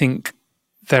 because I think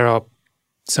there are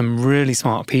some really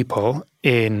smart people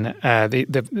in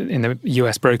the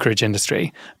US brokerage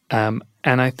industry. And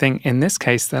I think in this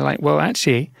case, they're like, well,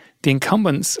 actually, the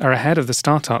incumbents are ahead of the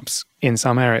startups in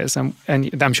some areas. And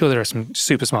I'm sure there are some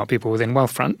super smart people within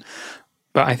Wealthfront.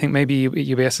 But I think maybe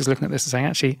UBS is looking at this and saying,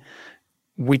 actually,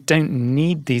 we don't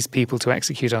need these people to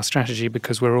execute our strategy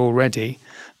because we already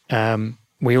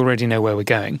know where we're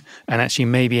going. And actually,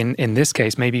 maybe in this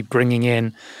case, maybe bringing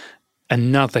in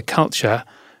another culture,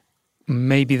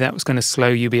 maybe that was going to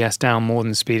slow UBS down more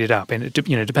than speed it up. And it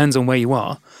depends on where you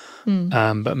are.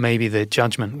 But maybe the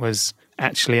judgment was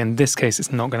actually, in this case,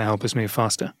 it's not going to help us move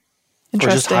faster. Or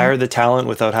just hire the talent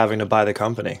without having to buy the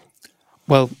company.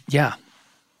 Well, yeah.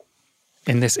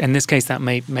 In this case, that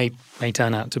may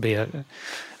turn out to be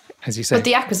as you say. But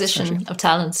the acquisition of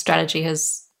talent strategy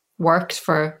has worked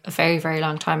for a very, very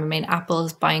long time. I mean, Apple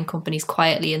is buying companies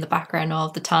quietly in the background all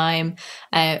the time.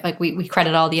 We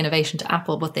credit all the innovation to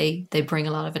Apple, but they bring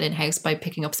a lot of it in-house by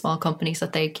picking up small companies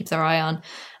that they keep their eye on.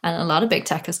 And a lot of big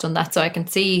tech has done that. So I can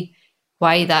see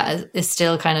why that is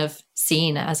still kind of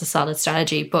seen as a solid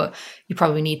strategy, but you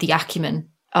probably need the acumen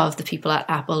of the people at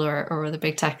Apple or the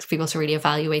big tech people to really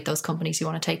evaluate those companies you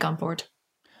want to take on board.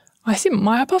 I think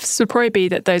my hypothesis would probably be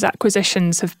that those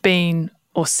acquisitions have been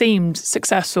or seemed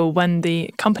successful when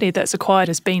the company that's acquired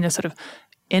has been a sort of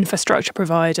infrastructure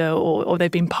provider or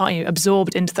they've been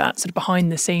absorbed into that sort of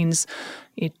behind the scenes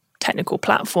technical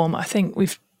platform. I think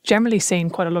we've generally seen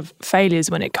quite a lot of failures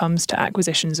when it comes to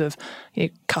acquisitions of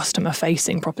customer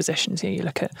facing propositions. You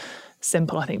look at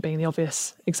Simple, I think, being the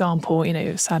obvious example,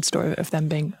 a sad story of them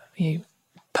being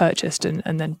purchased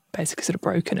and then basically sort of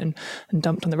broken and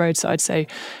dumped on the roadside. So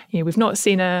we've not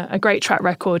seen a great track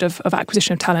record of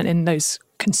acquisition of talent in those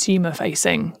consumer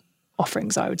facing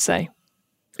offerings, I would say.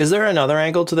 Is there another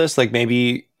angle to this? Like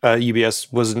maybe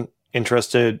UBS wasn't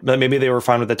interested, but maybe they were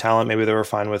fine with the talent, maybe they were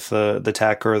fine with the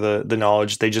tech or the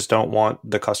knowledge. They just don't want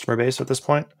the customer base at this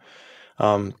point.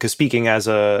 Because speaking as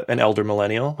an elder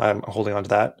millennial, I'm holding on to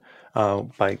that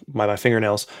by my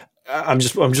fingernails. I'm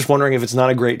just wondering if it's not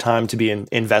a great time to be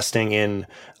investing in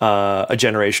a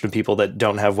generation of people that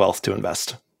don't have wealth to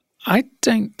invest. I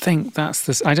don't think that's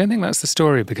the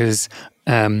story because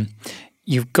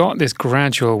you've got this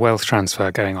gradual wealth transfer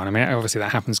going on. I mean, obviously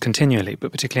that happens continually,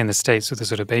 but particularly in the States with the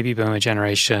sort of baby boomer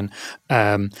generation,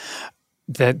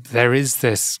 that there is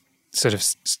this sort of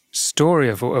story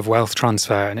of wealth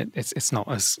transfer, and it's not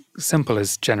as simple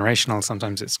as generational.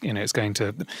 Sometimes it's it's going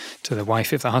to the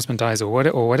wife if the husband dies or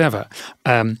whatever.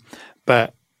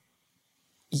 But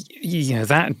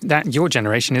that your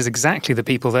generation is exactly the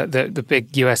people that the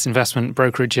big US investment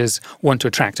brokerages want to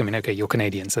attract. I mean, okay, you're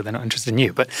Canadian, so they're not interested in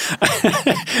you, but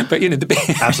the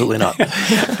big absolutely not.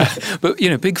 But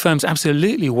big firms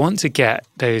absolutely want to get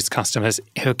those customers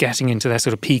who are getting into their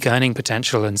sort of peak earning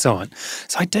potential and so on.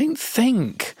 So I don't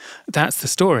think that's the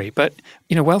story. But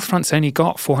Wealthfront's only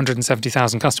got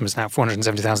 470,000 customers now.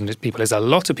 470,000 people is a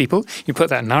lot of people. You put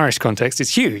that in Irish context,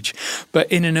 it's huge. But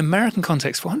in an American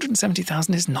context,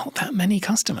 470,000 is not that many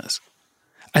customers.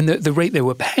 And the rate they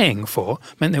were paying for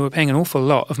meant they were paying an awful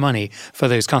lot of money for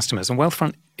those customers. And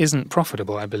Wealthfront isn't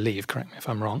profitable, I believe. Correct me if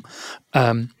I'm wrong.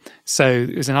 So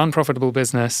it was an unprofitable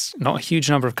business, not a huge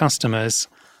number of customers.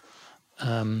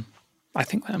 I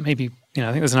think that maybe,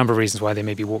 I think there's a number of reasons why they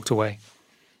maybe walked away.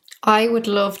 I would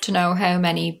love to know how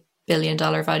many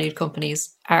billion-dollar valued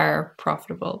companies are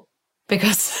profitable,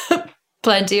 because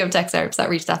plenty of tech startups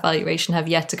that reach that valuation have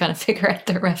yet to kind of figure out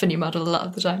their revenue model a lot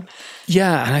of the time.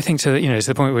 Yeah, and I think to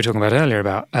the point we were talking about earlier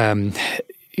about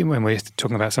when we're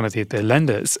talking about some of the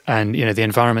lenders and the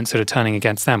environment sort of turning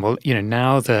against them. Well,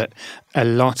 now that a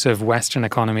lot of Western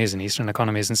economies and Eastern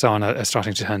economies and so on are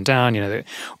starting to turn down,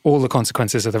 all the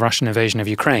consequences of the Russian invasion of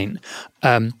Ukraine,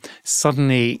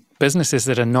 suddenly businesses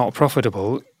that are not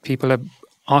profitable, people are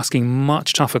asking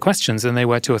much tougher questions than they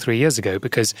were 2 or 3 years ago,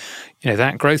 because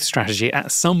that growth strategy,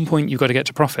 at some point you've got to get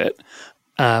to profit,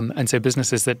 and so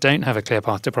businesses that don't have a clear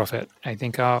path to profit, I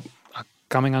think are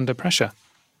coming under pressure.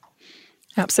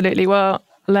 Absolutely. Well,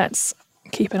 let's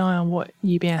keep an eye on what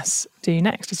UBS do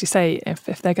next. As you say, if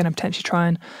they're going to potentially try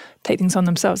and take things on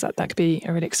themselves, that could be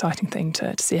a really exciting thing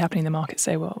to see happening in the market.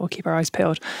 So we'll keep our eyes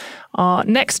peeled. Our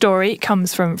next story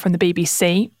comes from the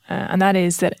BBC, and that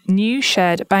is that new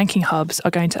shared banking hubs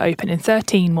are going to open in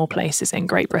 13 more places in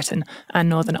Great Britain and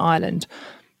Northern Ireland.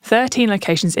 13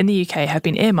 locations in the UK have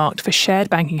been earmarked for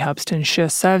shared banking hubs to ensure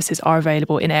services are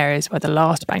available in areas where the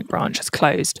last bank branch has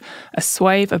closed. A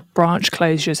swathe of branch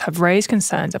closures have raised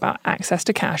concerns about access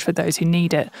to cash for those who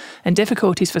need it and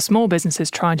difficulties for small businesses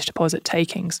trying to deposit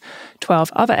takings.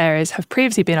 12 other areas have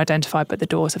previously been identified, but the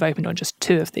doors have opened on just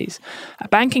 2 of these. A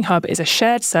banking hub is a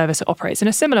shared service that operates in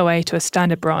a similar way to a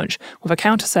standard branch, with a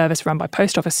counter service run by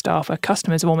post office staff where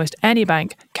customers of almost any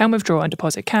bank can withdraw and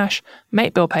deposit cash,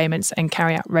 make bill payments and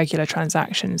carry out regular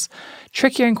transactions.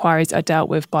 Trickier inquiries are dealt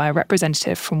with by a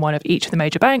representative from one of each of the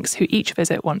major banks, who each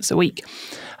visit once a week.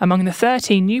 Among the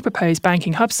 13 new proposed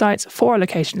banking hub sites, 4 are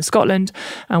located in Scotland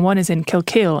and 1 is in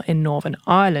Kilkeel in Northern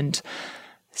Ireland.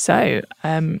 So,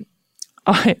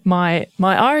 my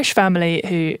Irish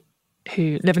family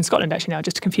who live in Scotland actually now,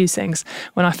 just to confuse things,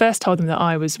 when I first told them that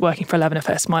I was working for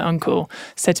 11FS, my uncle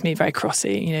said to me very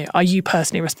crossly, are you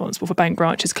personally responsible for bank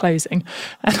branches closing?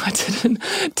 And I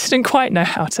didn't quite know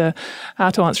how to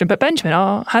answer him. But Benjamin,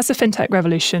 has the fintech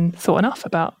revolution thought enough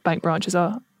about bank branches?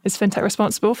 Is fintech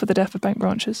responsible for the death of bank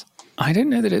branches? I don't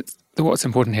know that what's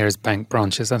important here is bank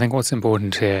branches. I think what's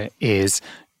important here is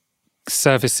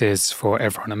services for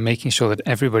everyone and making sure that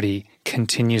everybody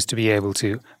continues to be able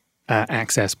to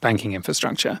access banking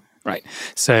infrastructure, right?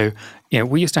 So,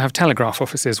 we used to have telegraph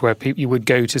offices where you would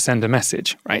go to send a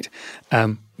message, right?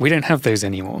 We don't have those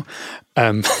anymore.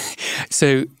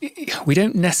 So we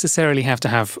don't necessarily have to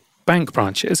have bank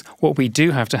branches. What we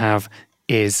do have to have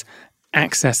is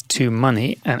access to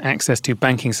money and access to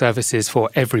banking services for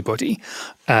everybody.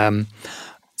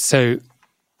 So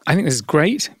I think this is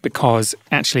great because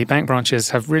actually bank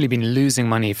branches have really been losing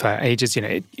money for ages.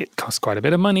 It costs quite a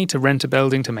bit of money to rent a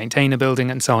building, to maintain a building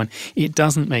and so on. It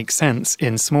doesn't make sense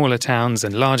in smaller towns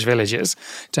and large villages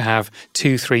to have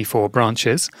 2, 3, 4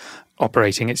 branches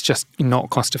operating. It's just not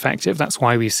cost effective. That's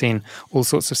why we've seen all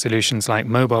sorts of solutions like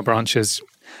mobile branches,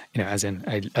 as in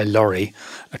a lorry,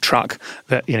 a truck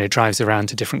that, drives around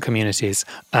to different communities.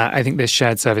 I think this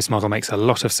shared service model makes a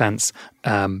lot of sense.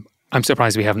 I'm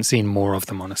surprised we haven't seen more of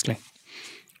them, honestly.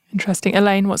 Interesting.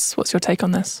 Elaine, what's your take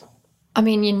on this? I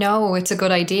mean, it's a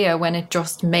good idea when it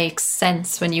just makes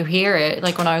sense when you hear it.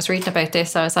 Like when I was reading about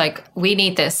this, I was like, we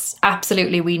need this.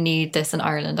 Absolutely, we need this in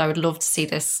Ireland. I would love to see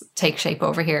this take shape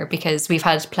over here because we've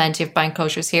had plenty of bank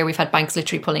closures here. We've had banks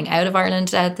literally pulling out of Ireland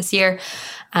this year.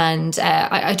 And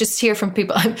I just hear from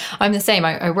people, I'm the same.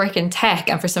 I work in tech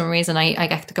and for some reason I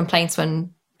get the complaints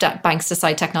when banks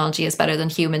decide technology is better than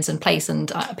humans in place,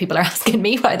 and people are asking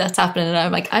me why that's happening, and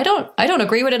I'm like, I don't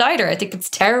agree with it either. I think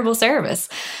it's terrible service,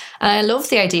 and I love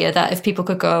the idea that if people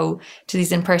could go to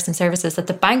these in-person services, that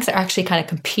the banks are actually kind of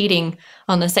competing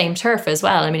on the same turf as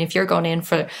well. I mean, if you're going in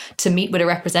to meet with a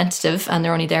representative and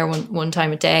they're only there one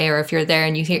time a day, or if you're there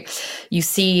and you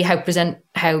see how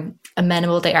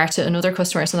amenable they are to another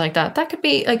customer or something like that, that could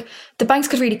be like the banks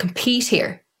could really compete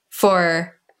here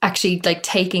for actually like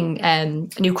taking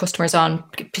new customers on,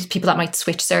 people that might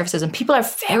switch services. And people are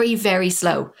very, very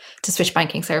slow to switch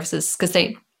banking services because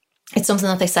it's something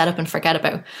that they set up and forget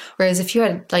about. Whereas if you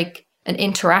had like an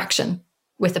interaction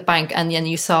with a bank and then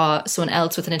you saw someone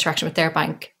else with an interaction with their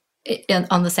bank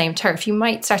on the same turf, you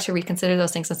might start to reconsider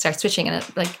those things and start switching. And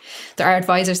there are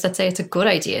advisors that say it's a good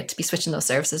idea to be switching those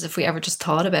services if we ever just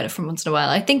thought about it for once in a while.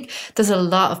 I think there's a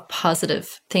lot of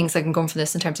positive things that can come from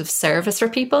this in terms of service for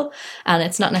people, and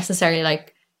it's not necessarily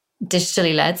like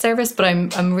digitally led service, but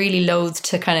I'm really loath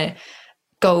to kind of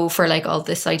go for like all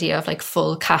this idea of like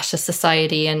full cashless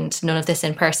society and none of this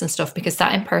in-person stuff, because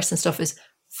that in-person stuff is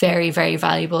very, very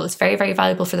valuable. It's very, very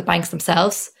valuable for the banks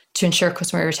themselves to ensure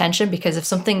customer retention, because if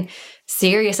something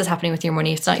serious is happening with your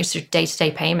money, it's not just your day-to-day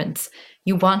payments.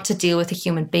 You want to deal with a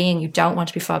human being. You don't want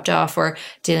to be fobbed off or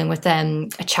dealing with a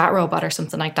chat robot or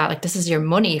something like that. Like, this is your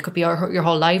money. It could be your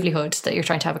whole livelihood that you're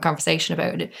trying to have a conversation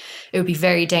about. It would be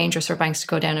very dangerous for banks to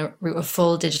go down a route of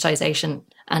full digitization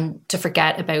and to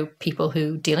forget about people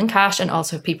who deal in cash and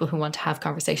also people who want to have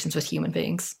conversations with human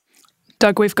beings.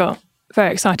 Doug, we've got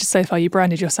very excited so far. You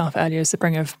branded yourself earlier as the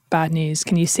bringer of bad news.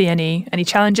 Can you see any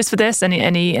challenges for this?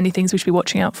 Any things we should be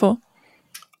watching out for?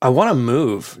 I want to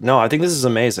move. No, I think this is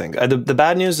amazing. The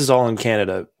bad news is all in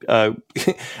Canada. And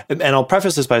I'll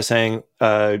preface this by saying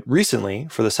recently,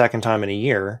 for the second time in a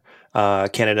year,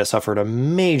 Canada suffered a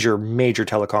major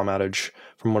telecom outage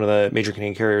from one of the major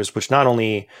Canadian carriers, which not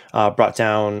only brought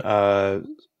down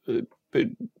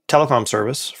telecom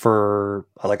service for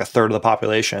like a third of the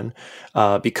population,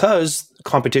 because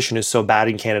competition is so bad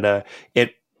in Canada,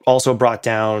 it also brought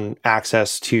down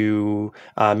access to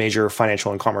major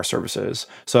financial and commerce services.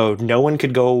 So no one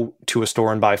could go to a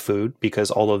store and buy food because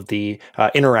all of the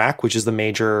Interac, which is the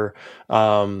major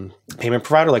payment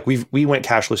provider, like we went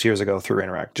cashless years ago through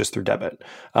Interac, just through debit,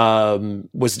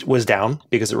 was down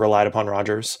because it relied upon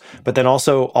Rogers. But then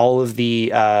also all of the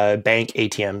bank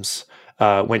ATMs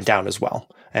went down as well.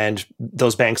 And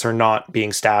those banks are not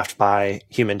being staffed by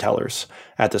human tellers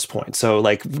at this point. So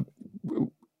like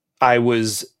I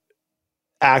was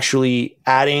actually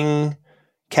adding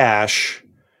cash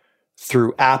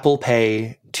through Apple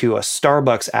Pay to a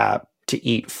Starbucks app to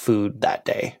eat food that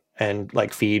day. and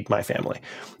like feed my family.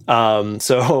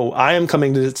 So I am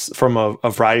coming to this from a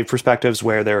variety of perspectives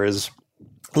where there is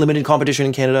limited competition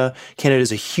in Canada. Canada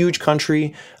is a huge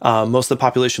country. Most of the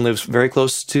population lives very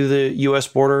close to the US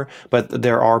border, but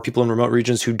there are people in remote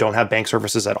regions who don't have bank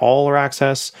services at all or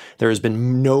access. There has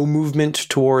been no movement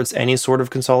towards any sort of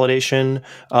consolidation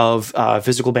of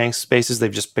physical bank spaces. They've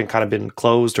just been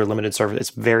closed or limited service.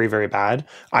 It's very, very bad.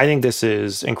 I think this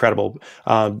is incredible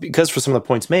because for some of the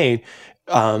points made,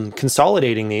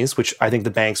 consolidating these, which I think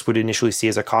the banks would initially see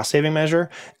as a cost-saving measure,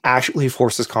 actually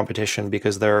forces competition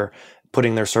because they're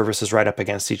putting their services right up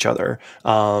against each other.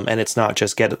 And it's not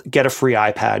just get a free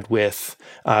iPad with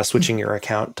switching your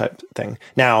account type thing.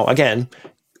 Now, again,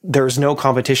 there's no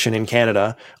competition in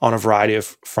Canada on a variety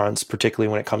of fronts, particularly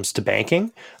when it comes to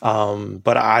banking.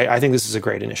 But I think this is a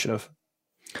great initiative.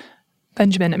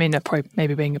 Benjamin, I mean, they're probably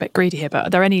maybe being a bit greedy here, but are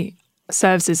there any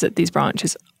services that these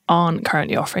branches aren't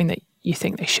currently offering that you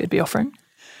think they should be offering?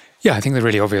 Yeah, I think the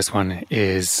really obvious one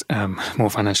is more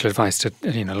financial advice to,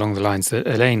 along the lines that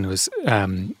Elaine was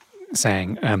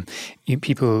saying.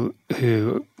 People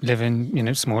who live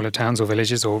in, smaller towns or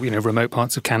villages or, remote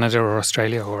parts of Canada or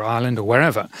Australia or Ireland or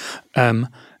wherever,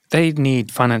 they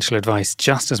need financial advice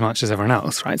just as much as everyone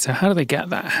else, right? So how do they get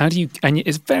that? And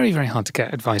it's very, very hard to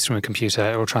get advice from a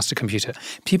computer or trust a computer.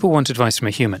 People want advice from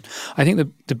a human. I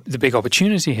think the big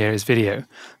opportunity here is video.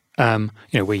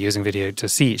 We're using video to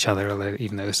see each other, although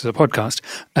even though this is a podcast,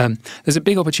 there's a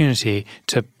big opportunity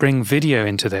to bring video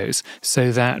into those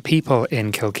so that people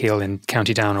in Kilkeel, in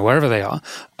County Down or wherever they are,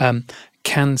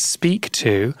 can speak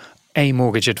to a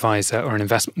mortgage advisor or an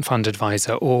investment fund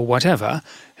advisor or whatever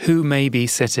who may be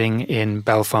sitting in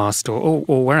Belfast or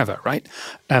wherever, right?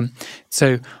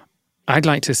 So I'd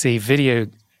like to see video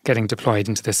getting deployed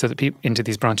into this, so that into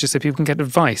these branches, so people can get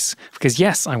advice. Because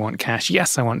yes, I want cash.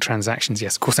 Yes, I want transactions.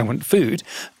 Yes, of course, I want food.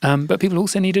 But people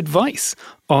also need advice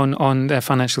on their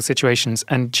financial situations,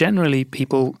 and generally,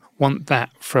 people want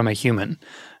that from a human.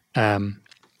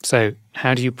 So,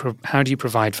 how do you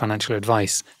provide financial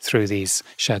advice through these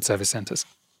shared service centres?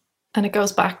 And it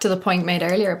goes back to the point made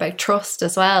earlier about trust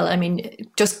as well. I mean,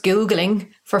 just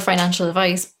Googling for financial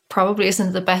advice probably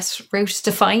isn't the best route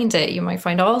to find it. You might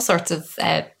find all sorts of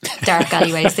dark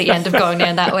alleyways that you end up going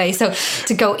down that way. So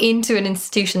to go into an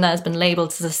institution that has been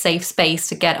labelled as a safe space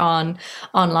to get online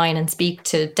and speak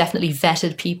to definitely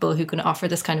vetted people who can offer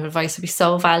this kind of advice would be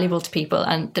so valuable to people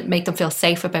and make them feel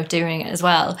safe about doing it as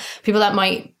well. People that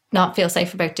might not feel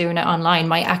safe about doing it online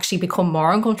might actually become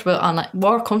more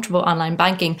comfortable online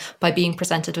banking by being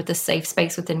presented with a safe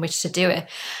space within which to do it.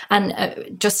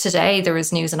 And just today, there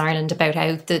was news in Ireland about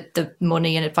how the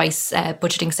money and advice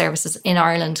budgeting services in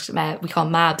Ireland, we call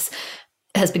MABS,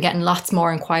 has been getting lots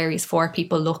more inquiries for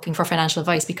people looking for financial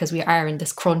advice because we are in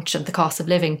this crunch of the cost of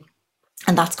living.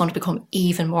 And that's going to become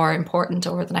even more important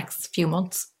over the next few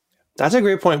months. That's a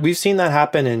great point. We've seen that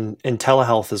happen in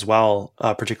telehealth as well,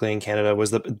 particularly in Canada,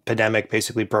 was the pandemic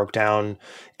basically broke down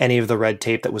any of the red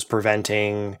tape that was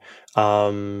preventing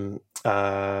health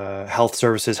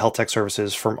tech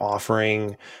services from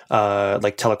offering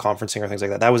like teleconferencing or things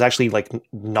like that. That was actually like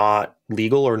not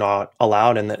legal or not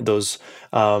allowed. And that was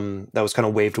kind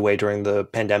of waved away during the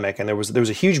pandemic. And there was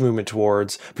a huge movement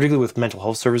towards, particularly with mental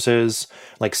health services,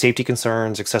 like safety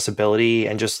concerns, accessibility,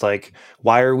 and just like,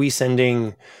 why are we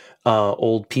sending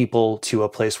old people to a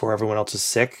place where everyone else is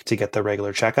sick to get their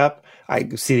regular checkup? I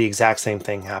see the exact same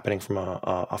thing happening from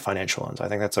a financial lens. I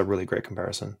think that's a really great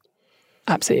comparison.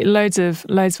 Absolutely. Loads of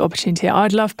opportunity.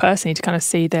 I'd love personally to kind of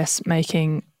see this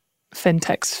making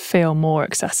fintechs feel more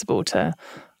accessible to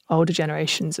older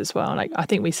generations as well. Like, I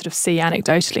think we sort of see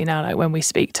anecdotally now, like when we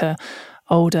speak to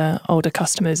older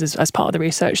customers as part of the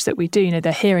research that we do,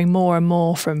 they're hearing more and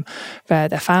more from their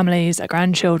families, their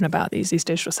grandchildren about these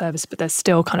digital services, but there's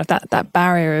still kind of that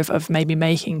barrier of maybe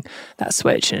making that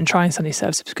switch and trying some of these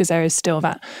services because there is still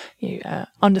that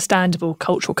understandable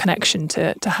cultural connection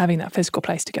to having that physical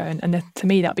place to go. And to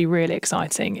me, that'd be really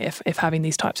exciting if having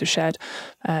these types of shared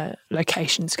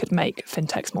locations could make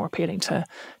fintechs more appealing to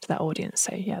that audience.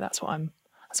 So yeah, that's what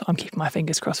I'm keeping my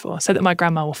fingers crossed for, so that my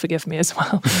grandma will forgive me as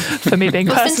well for me being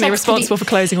personally responsible for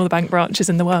closing all the bank branches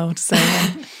in the world. So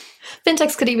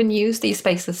fintechs could even use these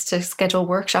spaces to schedule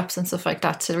workshops and stuff like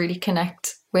that to really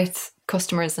connect with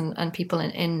customers and people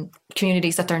in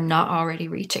communities that they're not already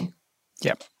reaching.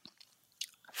 Yep.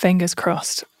 Fingers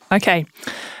crossed. Okay.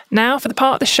 Now for the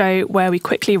part of the show where we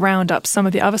quickly round up some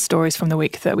of the other stories from the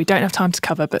week that we don't have time to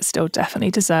cover but still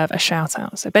definitely deserve a shout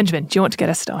out. So Benjamin, do you want to get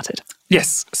us started?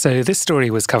 Yes, so this story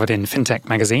was covered in FinTech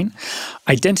magazine.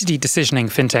 Identity decisioning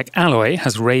fintech Alloy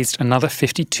has raised another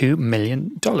 $52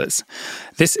 million.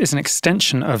 This is an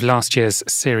extension of last year's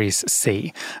Series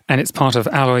C, and it's part of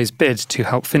Alloy's bid to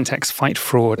help fintechs fight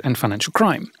fraud and financial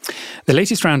crime. The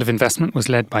latest round of investment was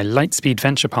led by Lightspeed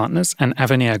Venture Partners and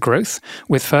Avenir Growth,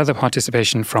 with further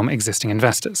participation from existing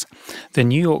investors. The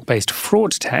New York-based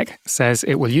Fraud Tech says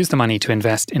it will use the money to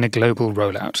invest in a global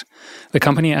rollout. The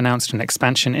company announced an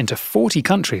expansion into 40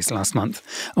 countries last month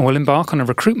and will embark on a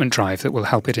recruitment drive that will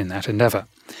help it in that endeavour.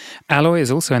 Alloy is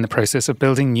also in the process of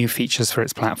building new features for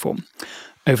its platform.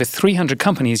 Over 300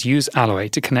 companies use Alloy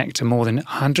to connect to more than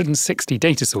 160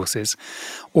 data sources,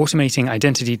 automating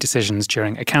identity decisions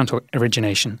during account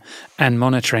origination and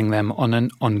monitoring them on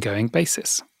an ongoing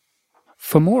basis.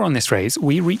 For more on this raise,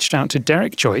 we reached out to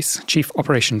Derek Joyce, Chief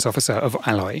Operations Officer of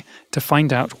Alloy, to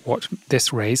find out what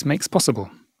this raise makes possible.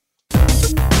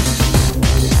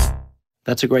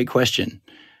 That's a great question.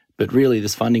 But really,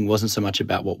 this funding wasn't so much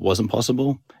about what wasn't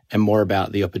possible and more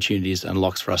about the opportunities it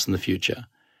unlocks for us in the future.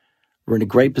 We're in a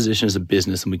great position as a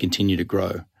business and we continue to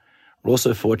grow. We're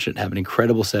also fortunate to have an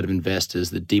incredible set of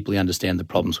investors that deeply understand the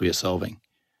problems we are solving.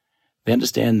 They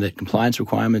understand that compliance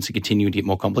requirements are continuing to get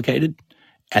more complicated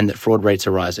and that fraud rates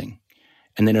are rising.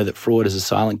 And they know that fraud is a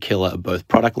silent killer of both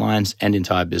product lines and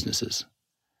entire businesses.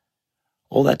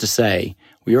 All that to say,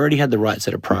 we already had the right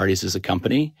set of priorities as a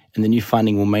company, and the new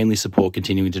funding will mainly support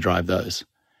continuing to drive those.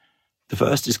 The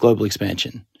first is global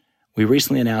expansion. We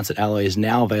recently announced that Alloy is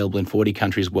now available in 40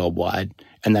 countries worldwide,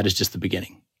 and that is just the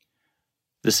beginning.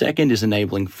 The second is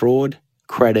enabling fraud,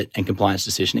 credit, and compliance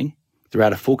decisioning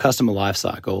throughout a full customer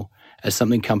lifecycle as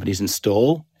something companies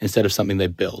install instead of something they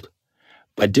build.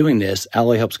 By doing this,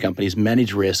 Alloy helps companies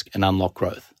manage risk and unlock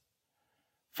growth.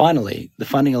 Finally, the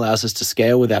funding allows us to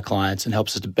scale with our clients and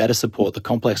helps us to better support the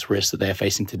complex risks that they are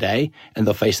facing today and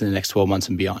they'll face in the next 12 months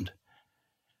and beyond.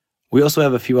 We also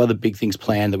have a few other big things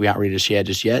planned that we aren't ready to share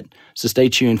just yet, so stay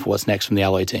tuned for what's next from the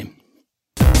Alloy team.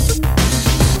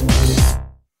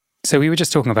 So we were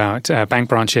just talking about bank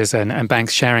branches and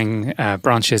banks sharing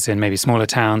branches in maybe smaller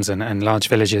towns and large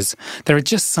villages. There are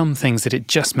just some things that it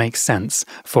just makes sense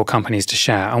for companies to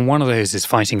share. And one of those is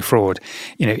fighting fraud.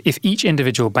 You know, if each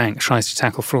individual bank tries to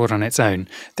tackle fraud on its own,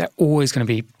 they're always going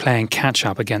to be playing catch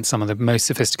up against some of the most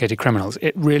sophisticated criminals.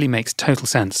 It really makes total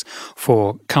sense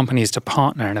for companies to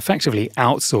partner and effectively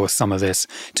outsource some of this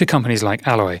to companies like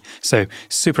Alloy. So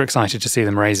super excited to see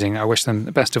them raising. I wish them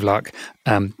the best of luck.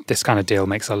 This kind of deal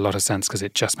makes a lot of sense because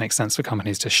it just makes sense for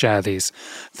companies to share these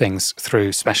things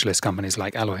through specialist companies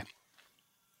like Alloy.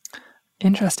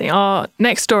 Interesting. Our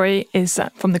next story is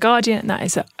from The Guardian, and that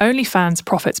is that OnlyFans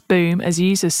profits boom as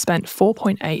users spent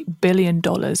 $4.8 billion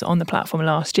on the platform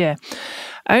last year.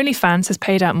 OnlyFans has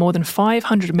paid out more than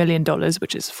 $500 million,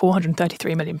 which is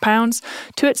 £433 million,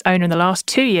 to its owner in the last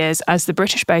 2 years as the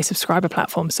British-based subscriber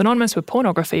platform synonymous with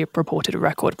pornography reported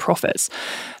record profits.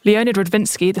 Leonid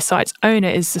Radvinsky, the site's owner,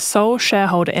 is the sole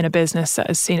shareholder in a business that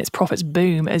has seen its profits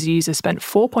boom as users spent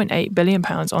 £4.8 billion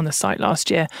on the site last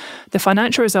year. The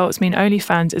financial results mean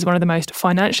OnlyFans is one of the most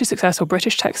financially successful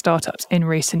British tech startups in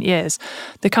recent years.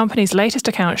 The company's latest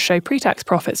accounts show pre-tax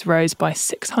profits rose by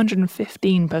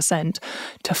 615%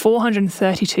 to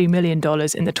 $432 million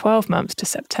in the 12 months to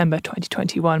September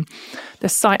 2021. The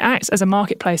site acts as a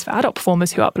marketplace for adult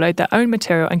performers who upload their own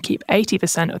material and keep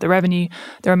 80% of the revenue.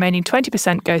 The remaining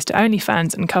 20% goes to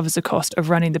OnlyFans and covers the cost of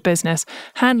running the business,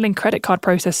 handling credit card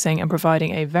processing and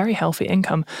providing a very healthy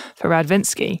income for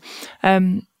Radvinsky.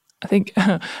 I think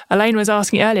Elaine was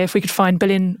asking earlier if we could find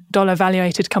billion-dollar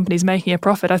valuated companies making a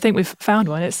profit. I think we've found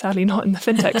one. It's sadly not in the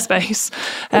fintech space.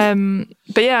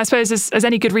 But yeah, I suppose as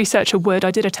any good researcher would, I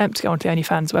did attempt to go onto the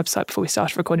OnlyFans website before we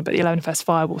started recording, but the 11FS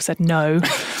firewall said no.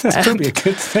 That's probably a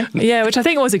good thing. Yeah, which I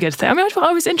think was a good thing. I mean,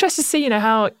 I was interested to see,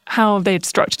 how they'd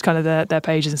structured kind of their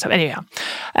pages and stuff. Anyhow.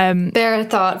 They're a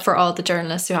thought for all the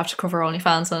journalists who have to cover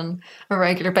OnlyFans on a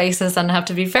regular basis and have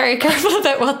to be very careful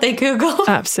about what they Google.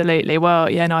 Absolutely. Well,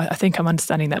 yeah, no, I think I'm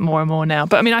understanding that more and more now.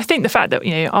 But I mean, I think the fact that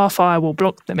our firewall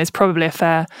blocked them is probably a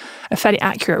fairly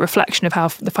accurate reflection of how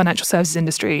the financial services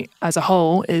industry as a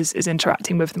whole is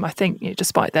interacting with them. I think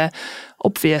despite their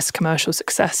obvious commercial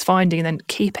success, finding and then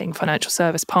keeping financial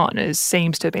service partners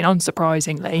seems to have been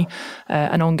unsurprisingly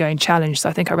an ongoing challenge. So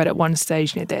I think I read at one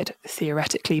stage they'd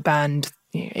theoretically banned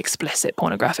explicit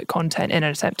pornographic content in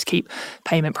an attempt to keep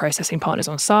payment processing partners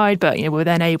on side. But we're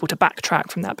then able to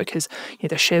backtrack from that because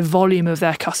the sheer volume of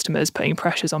their customers putting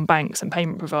pressures on banks and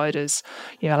payment providers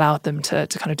allowed them to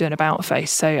kind of do an about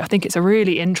face. So I think it's a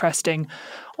really interesting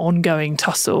ongoing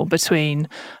tussle between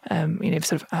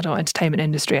sort of adult entertainment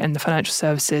industry and the financial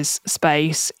services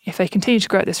space. If they continue to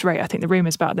grow at this rate, I think the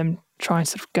rumours about them trying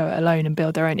to sort of go it alone and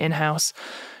build their own in-house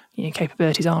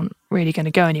capabilities aren't really going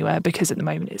to go anywhere, because at the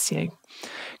moment it's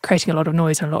creating a lot of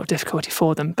noise and a lot of difficulty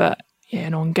for them. But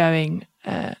an ongoing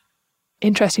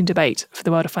interesting debate for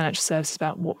the world of financial services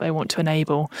about what they want to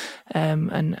enable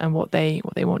and what they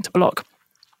want to block.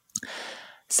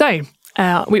 So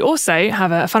we also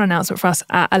have a fun announcement for us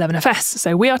at 11FS.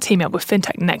 So we are teaming up with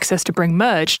FinTech Nexus to bring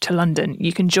Merge to London.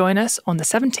 You can join us on the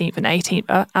 17th and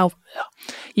 18th.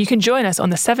 You can join us on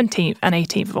the 17th and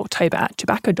 18th of October at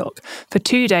Tobacco Dock for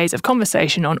 2 days of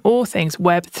conversation on all things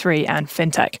Web3 and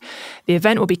FinTech. The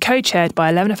event will be co-chaired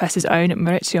by 11FS's own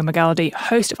Maurizio Magaldi,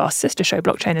 host of our sister show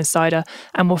Blockchain Insider,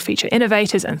 and will feature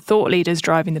innovators and thought leaders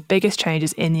driving the biggest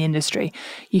changes in the industry.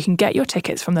 You can get your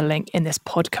tickets from the link in this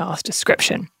podcast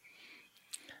description.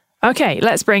 Okay,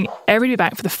 let's bring everybody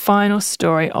back for the final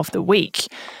story of the week.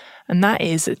 And that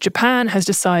is that Japan has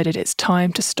decided it's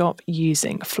time to stop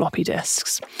using floppy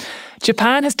disks.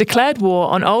 Japan has declared war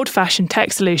on old-fashioned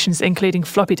tech solutions, including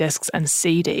floppy disks and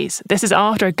CDs. This is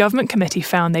after a government committee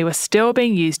found they were still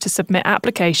being used to submit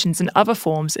applications and other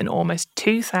forms in almost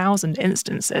 2,000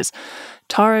 instances.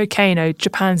 Taro Kano,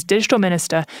 Japan's digital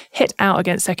minister, hit out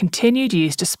against their continued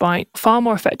use despite far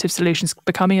more effective solutions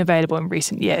becoming available in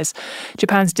recent years.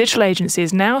 Japan's digital agency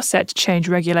is now set to change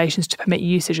regulations to permit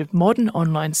usage of modern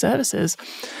online services.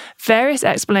 Various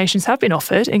explanations have been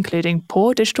offered, including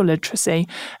poor digital literacy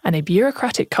and a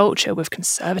bureaucratic culture with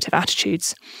conservative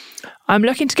attitudes. I'm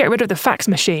looking to get rid of the fax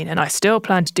machine, and I still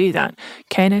plan to do that,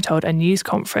 Kano told a news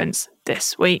conference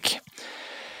this week.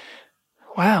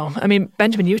 Wow. I mean,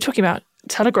 Benjamin, you were talking about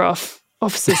telegraph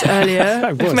offices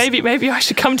earlier. Maybe I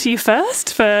should come to you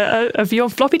first for a view on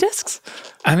floppy disks.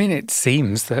 I mean, it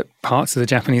seems that parts of the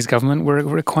Japanese government were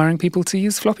requiring people to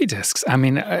use floppy disks. I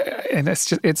mean,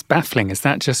 it's baffling. Is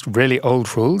that just really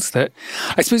old rules? That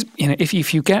I suppose,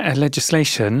 if you get a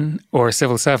legislation or a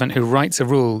civil servant who writes a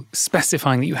rule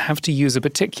specifying that you have to use a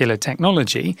particular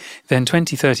technology, then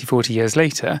 20, 30, 40 years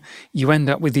later, you end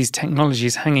up with these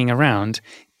technologies hanging around,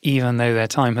 even though their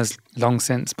time has long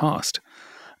since passed.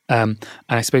 And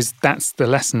I suppose that's the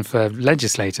lesson for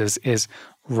legislators: is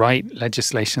write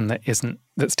legislation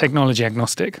that's technology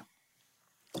agnostic.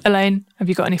 Elaine, have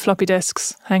you got any floppy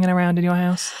disks hanging around in your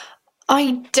house?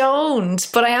 I don't,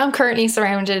 but I am currently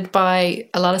surrounded by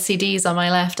a lot of CDs on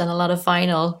my left and a lot of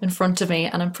vinyl in front of me,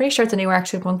 and I'm pretty sure the new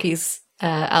Arctic Monkeys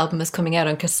album is coming out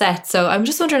on cassette. So I'm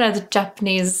just wondering how the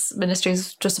Japanese ministry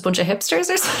is just a bunch of hipsters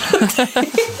or something.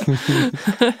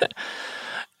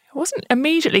 I wasn't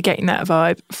immediately getting that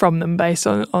vibe from them based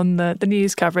on the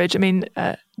news coverage. I mean,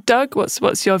 Doug,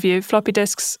 what's your view? Floppy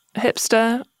disks,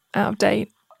 hipster, out of date?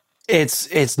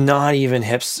 It's not even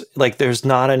hips. Like, there's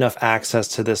not enough access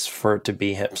to this for it to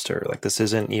be hipster. Like, this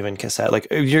isn't even cassette. Like,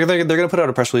 they're going to put out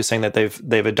a press release saying that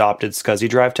they've adopted SCSI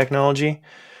drive technology,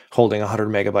 holding 100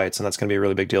 megabytes, and that's going to be a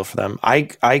really big deal for them.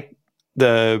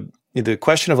 The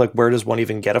question of like, where does one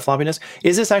even get a floppy disk?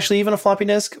 Is this actually even a floppy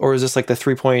disk, or is this like the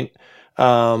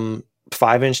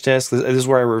 3.5-inch disc? This is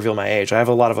where I reveal my age. I have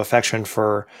a lot of affection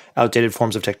for outdated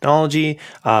forms of technology.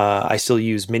 I still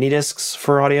use mini discs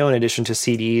for audio in addition to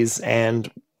CDs and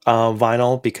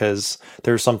vinyl, because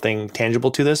there's something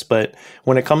tangible to this. But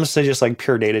when it comes to just like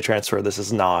pure data transfer, this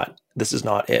is not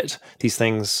it. These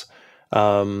things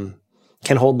can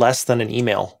hold less than an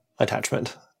email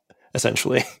attachment,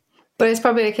 essentially. But it's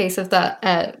probably a case of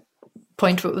that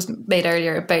point what was made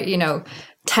earlier about,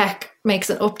 tech makes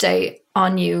an update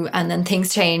on you and then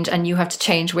things change and you have to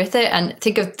change with it. And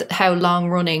think of how long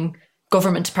running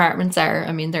government departments are.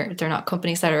 I mean, they're not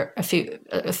companies that are a few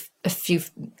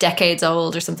decades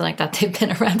old or something like that. They've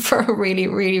been around for a really,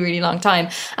 really, really long time,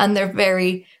 and they're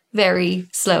very, very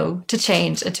slow to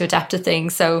change and to adapt to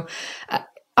things. So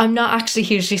I'm not actually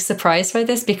hugely surprised by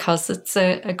this because it's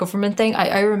a government thing.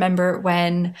 I remember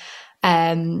when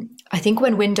I think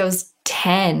when Windows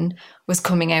 10 was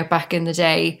coming out back in the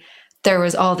day, there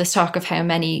was all this talk of how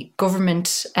many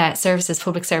government services,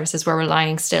 public services, were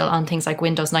relying still on things like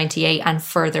Windows 98 and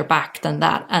further back than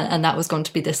that. And that was going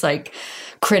to be this like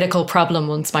critical problem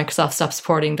once Microsoft stopped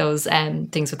supporting those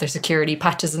things with their security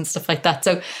patches and stuff like that.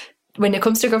 So when it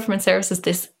comes to government services,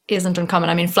 this isn't uncommon.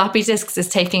 I mean, floppy disks is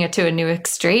taking it to a new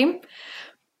extreme,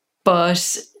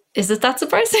 but is it that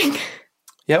surprising?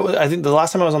 Yeah, well, I think the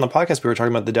last time I was on the podcast, we were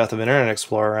talking about the death of Internet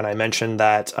Explorer, and I mentioned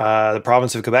that the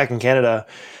province of Quebec in Canada,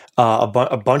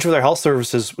 a bunch of their health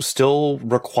services still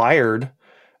required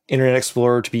Internet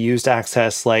Explorer to be used to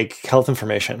access like health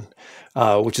information,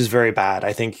 which is very bad.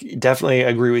 I think definitely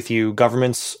agree with you.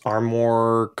 Governments are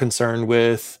more concerned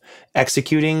with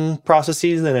executing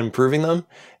processes than improving them.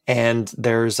 And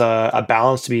there's a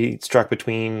balance to be struck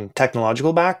between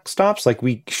technological backstops. Like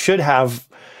we should have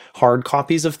hard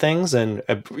copies of things. And,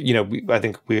 I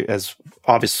think we, as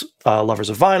obvious lovers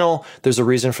of vinyl, there's a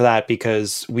reason for that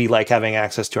because we like having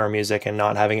access to our music and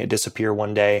not having it disappear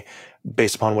one day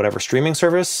based upon whatever streaming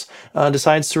service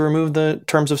decides to remove the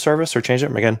terms of service or change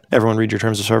it. Again, everyone read your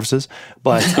terms of services.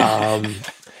 But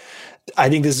I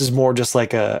think this is more just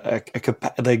like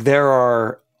like there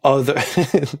are other,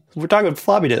 we're talking about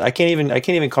floppy disk. I can't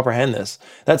even comprehend this.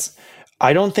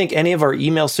 I don't think any of our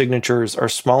email signatures are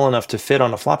small enough to fit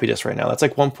on a floppy disk right now. That's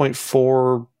like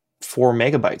 1.44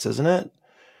 megabytes, isn't it?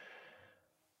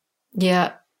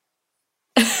 Yeah.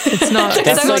 It's not.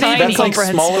 That's so tiny. That's like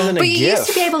smaller than a But GIF. you used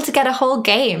to be able to get a whole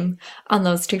game on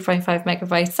those 3.5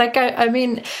 megabytes. Like, I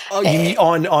mean...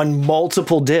 on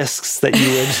multiple disks that you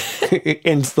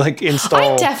would install.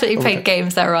 I definitely played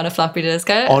games that were on a floppy disk.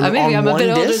 Maybe On I'm a one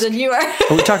bit older disk? than you are.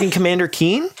 Are we talking Commander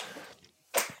Keen?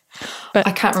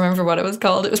 I can't remember what it was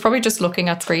called. It was probably just looking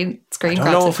at screen I don't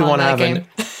grabs know and if we calling want to that a have game.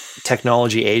 an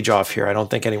technology age off here. I don't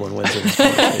think anyone wins in this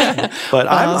conversation. But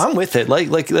I'm with it.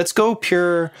 Like let's go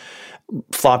pure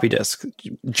floppy disk,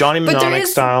 Johnny Mnemonic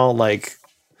style. Like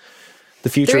the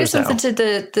future There is is something now. to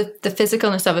the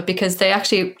physicalness of it because they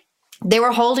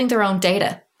were holding their own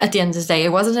data at the end of the day.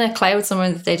 It wasn't in a cloud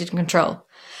somewhere that they didn't control.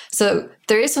 So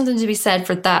there is something to be said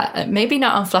for that. Maybe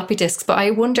not on floppy disks, but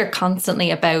I wonder constantly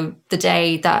about the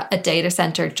day that a data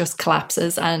center just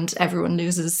collapses and everyone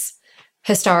loses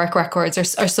historic records or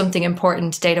something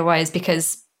important data-wise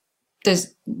because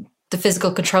there's the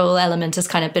physical control element has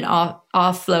kind of been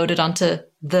offloaded onto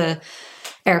the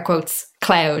air quotes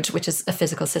cloud, which is a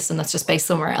physical system that's just based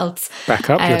somewhere else. Back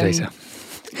up your data.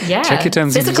 Yeah. Check your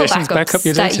terms and physical conditions, back up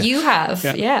your data. that you have.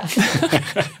 Yeah.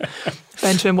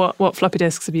 Benjamin, what floppy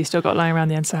disks have you still got lying around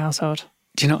the Ensa household?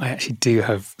 Do you know, I actually do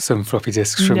have some floppy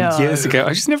disks from No. years ago.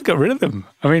 I just never got rid of them.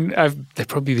 I mean, they've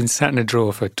probably been sat in a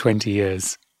drawer for 20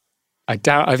 years. I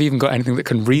doubt I've even got anything that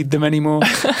can read them anymore.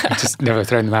 I've just never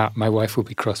thrown them out. My wife will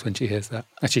be cross when she hears that.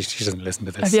 Actually, she doesn't listen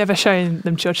to this. Have you ever shown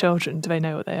them to your children? Do they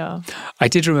know what they are? I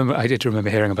did remember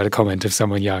hearing about a comment of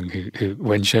someone young who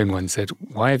when shown one, said,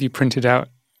 "Why have you printed out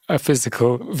a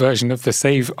physical version of the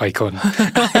save icon?"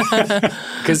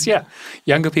 Because,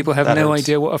 younger people have no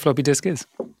idea what a floppy disk is.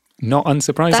 Not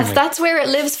unsurprisingly. That's where it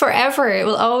lives forever. It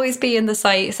will always be in the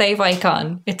save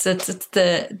icon. It's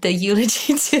the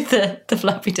eulogy to the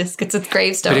floppy disk. It's a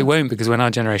gravestone. But it won't, because when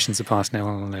our generations are past, no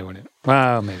one will know what it.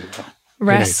 Well, maybe it will.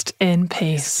 Rest in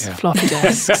peace, floppy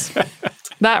disks.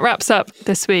 That wraps up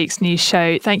this week's news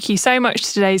show. Thank you so much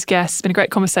to today's guests. It's been a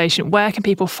great conversation. Where can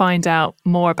people find out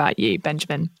more about you,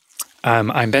 Benjamin?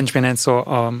 I'm Benjamin Ensor.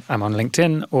 I'm on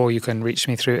LinkedIn, or you can reach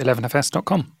me through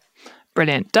 11fs.com.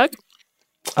 Brilliant. Doug?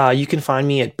 You can find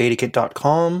me at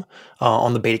betakit.com,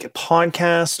 on the Betakit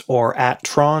podcast, or at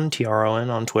Tron,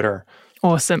 Tron, on Twitter.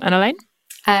 Awesome. And Elaine?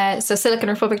 So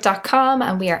siliconrepublic.com,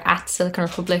 and we are at Silicon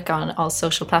Republic on all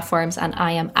social platforms, and I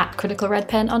am at Critical Red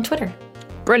Pen on Twitter.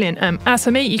 Brilliant. As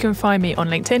for me, you can find me on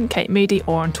LinkedIn, Kate Moody,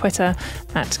 or on Twitter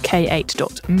at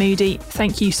k8.moody.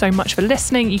 Thank you so much for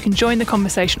listening. You can join the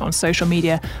conversation on social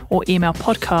media or email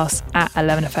podcasts at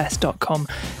 11fs.com.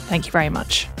 Thank you very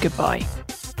much. Goodbye.